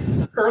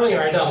 And earlier,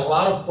 I'd done a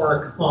lot of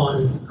work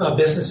on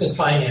business and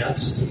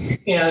finance.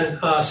 And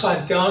so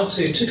I've gone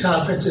to two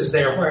conferences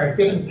there where I've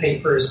given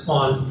papers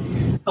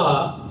on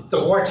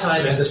the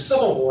wartime and the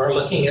Civil War,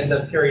 looking at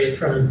the period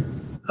from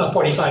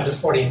 45 to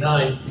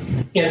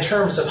 49, in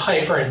terms of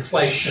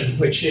hyperinflation,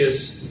 which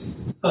is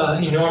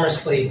an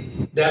enormously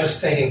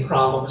devastating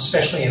problem,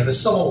 especially in the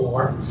Civil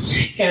War,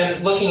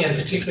 and looking in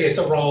particularly at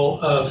the role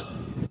of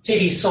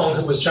T.V. Soong,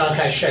 who was Chiang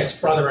Kai-shek's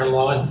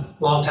brother-in-law and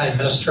longtime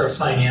Minister of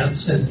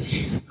Finance, and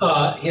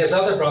his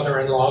other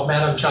brother-in-law,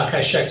 Madam Chiang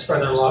Kai-shek's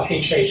brother-in-law,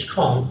 H.H.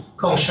 Kong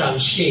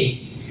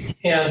Shan-chi.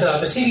 And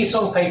the T.V.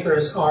 Soong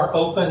papers are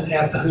open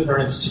at the Hoover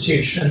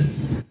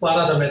Institution. A lot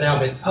of them have now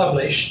been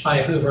published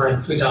by Hoover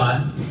and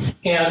Fudan.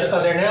 And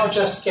they're now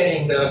just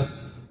getting the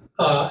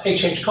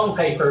H.H. Kong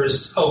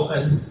papers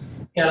open.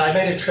 And I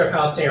made a trip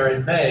out there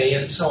in May,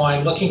 and so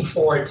I'm looking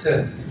forward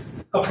to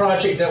a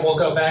project that will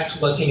go back to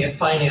looking at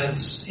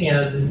finance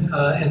and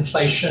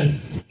inflation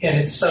and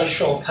its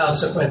social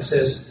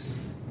consequences,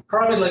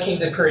 probably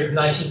looking at the period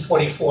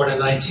 1944 to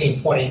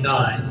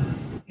 1949.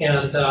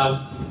 And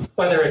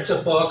whether it's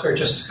a book or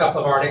just a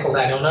couple of articles,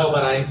 I don't know,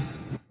 but I'm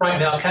right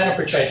now kind of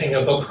projecting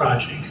a book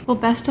project. Well,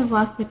 best of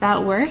luck with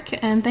that work,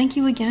 and thank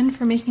you again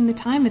for making the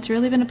time. It's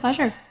really been a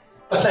pleasure.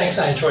 Well, thanks.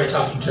 I enjoyed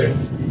talking to you.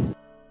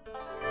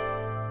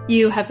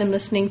 You have been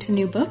listening to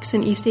New Books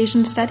in East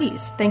Asian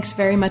Studies. Thanks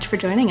very much for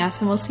joining us,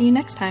 and we'll see you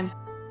next time.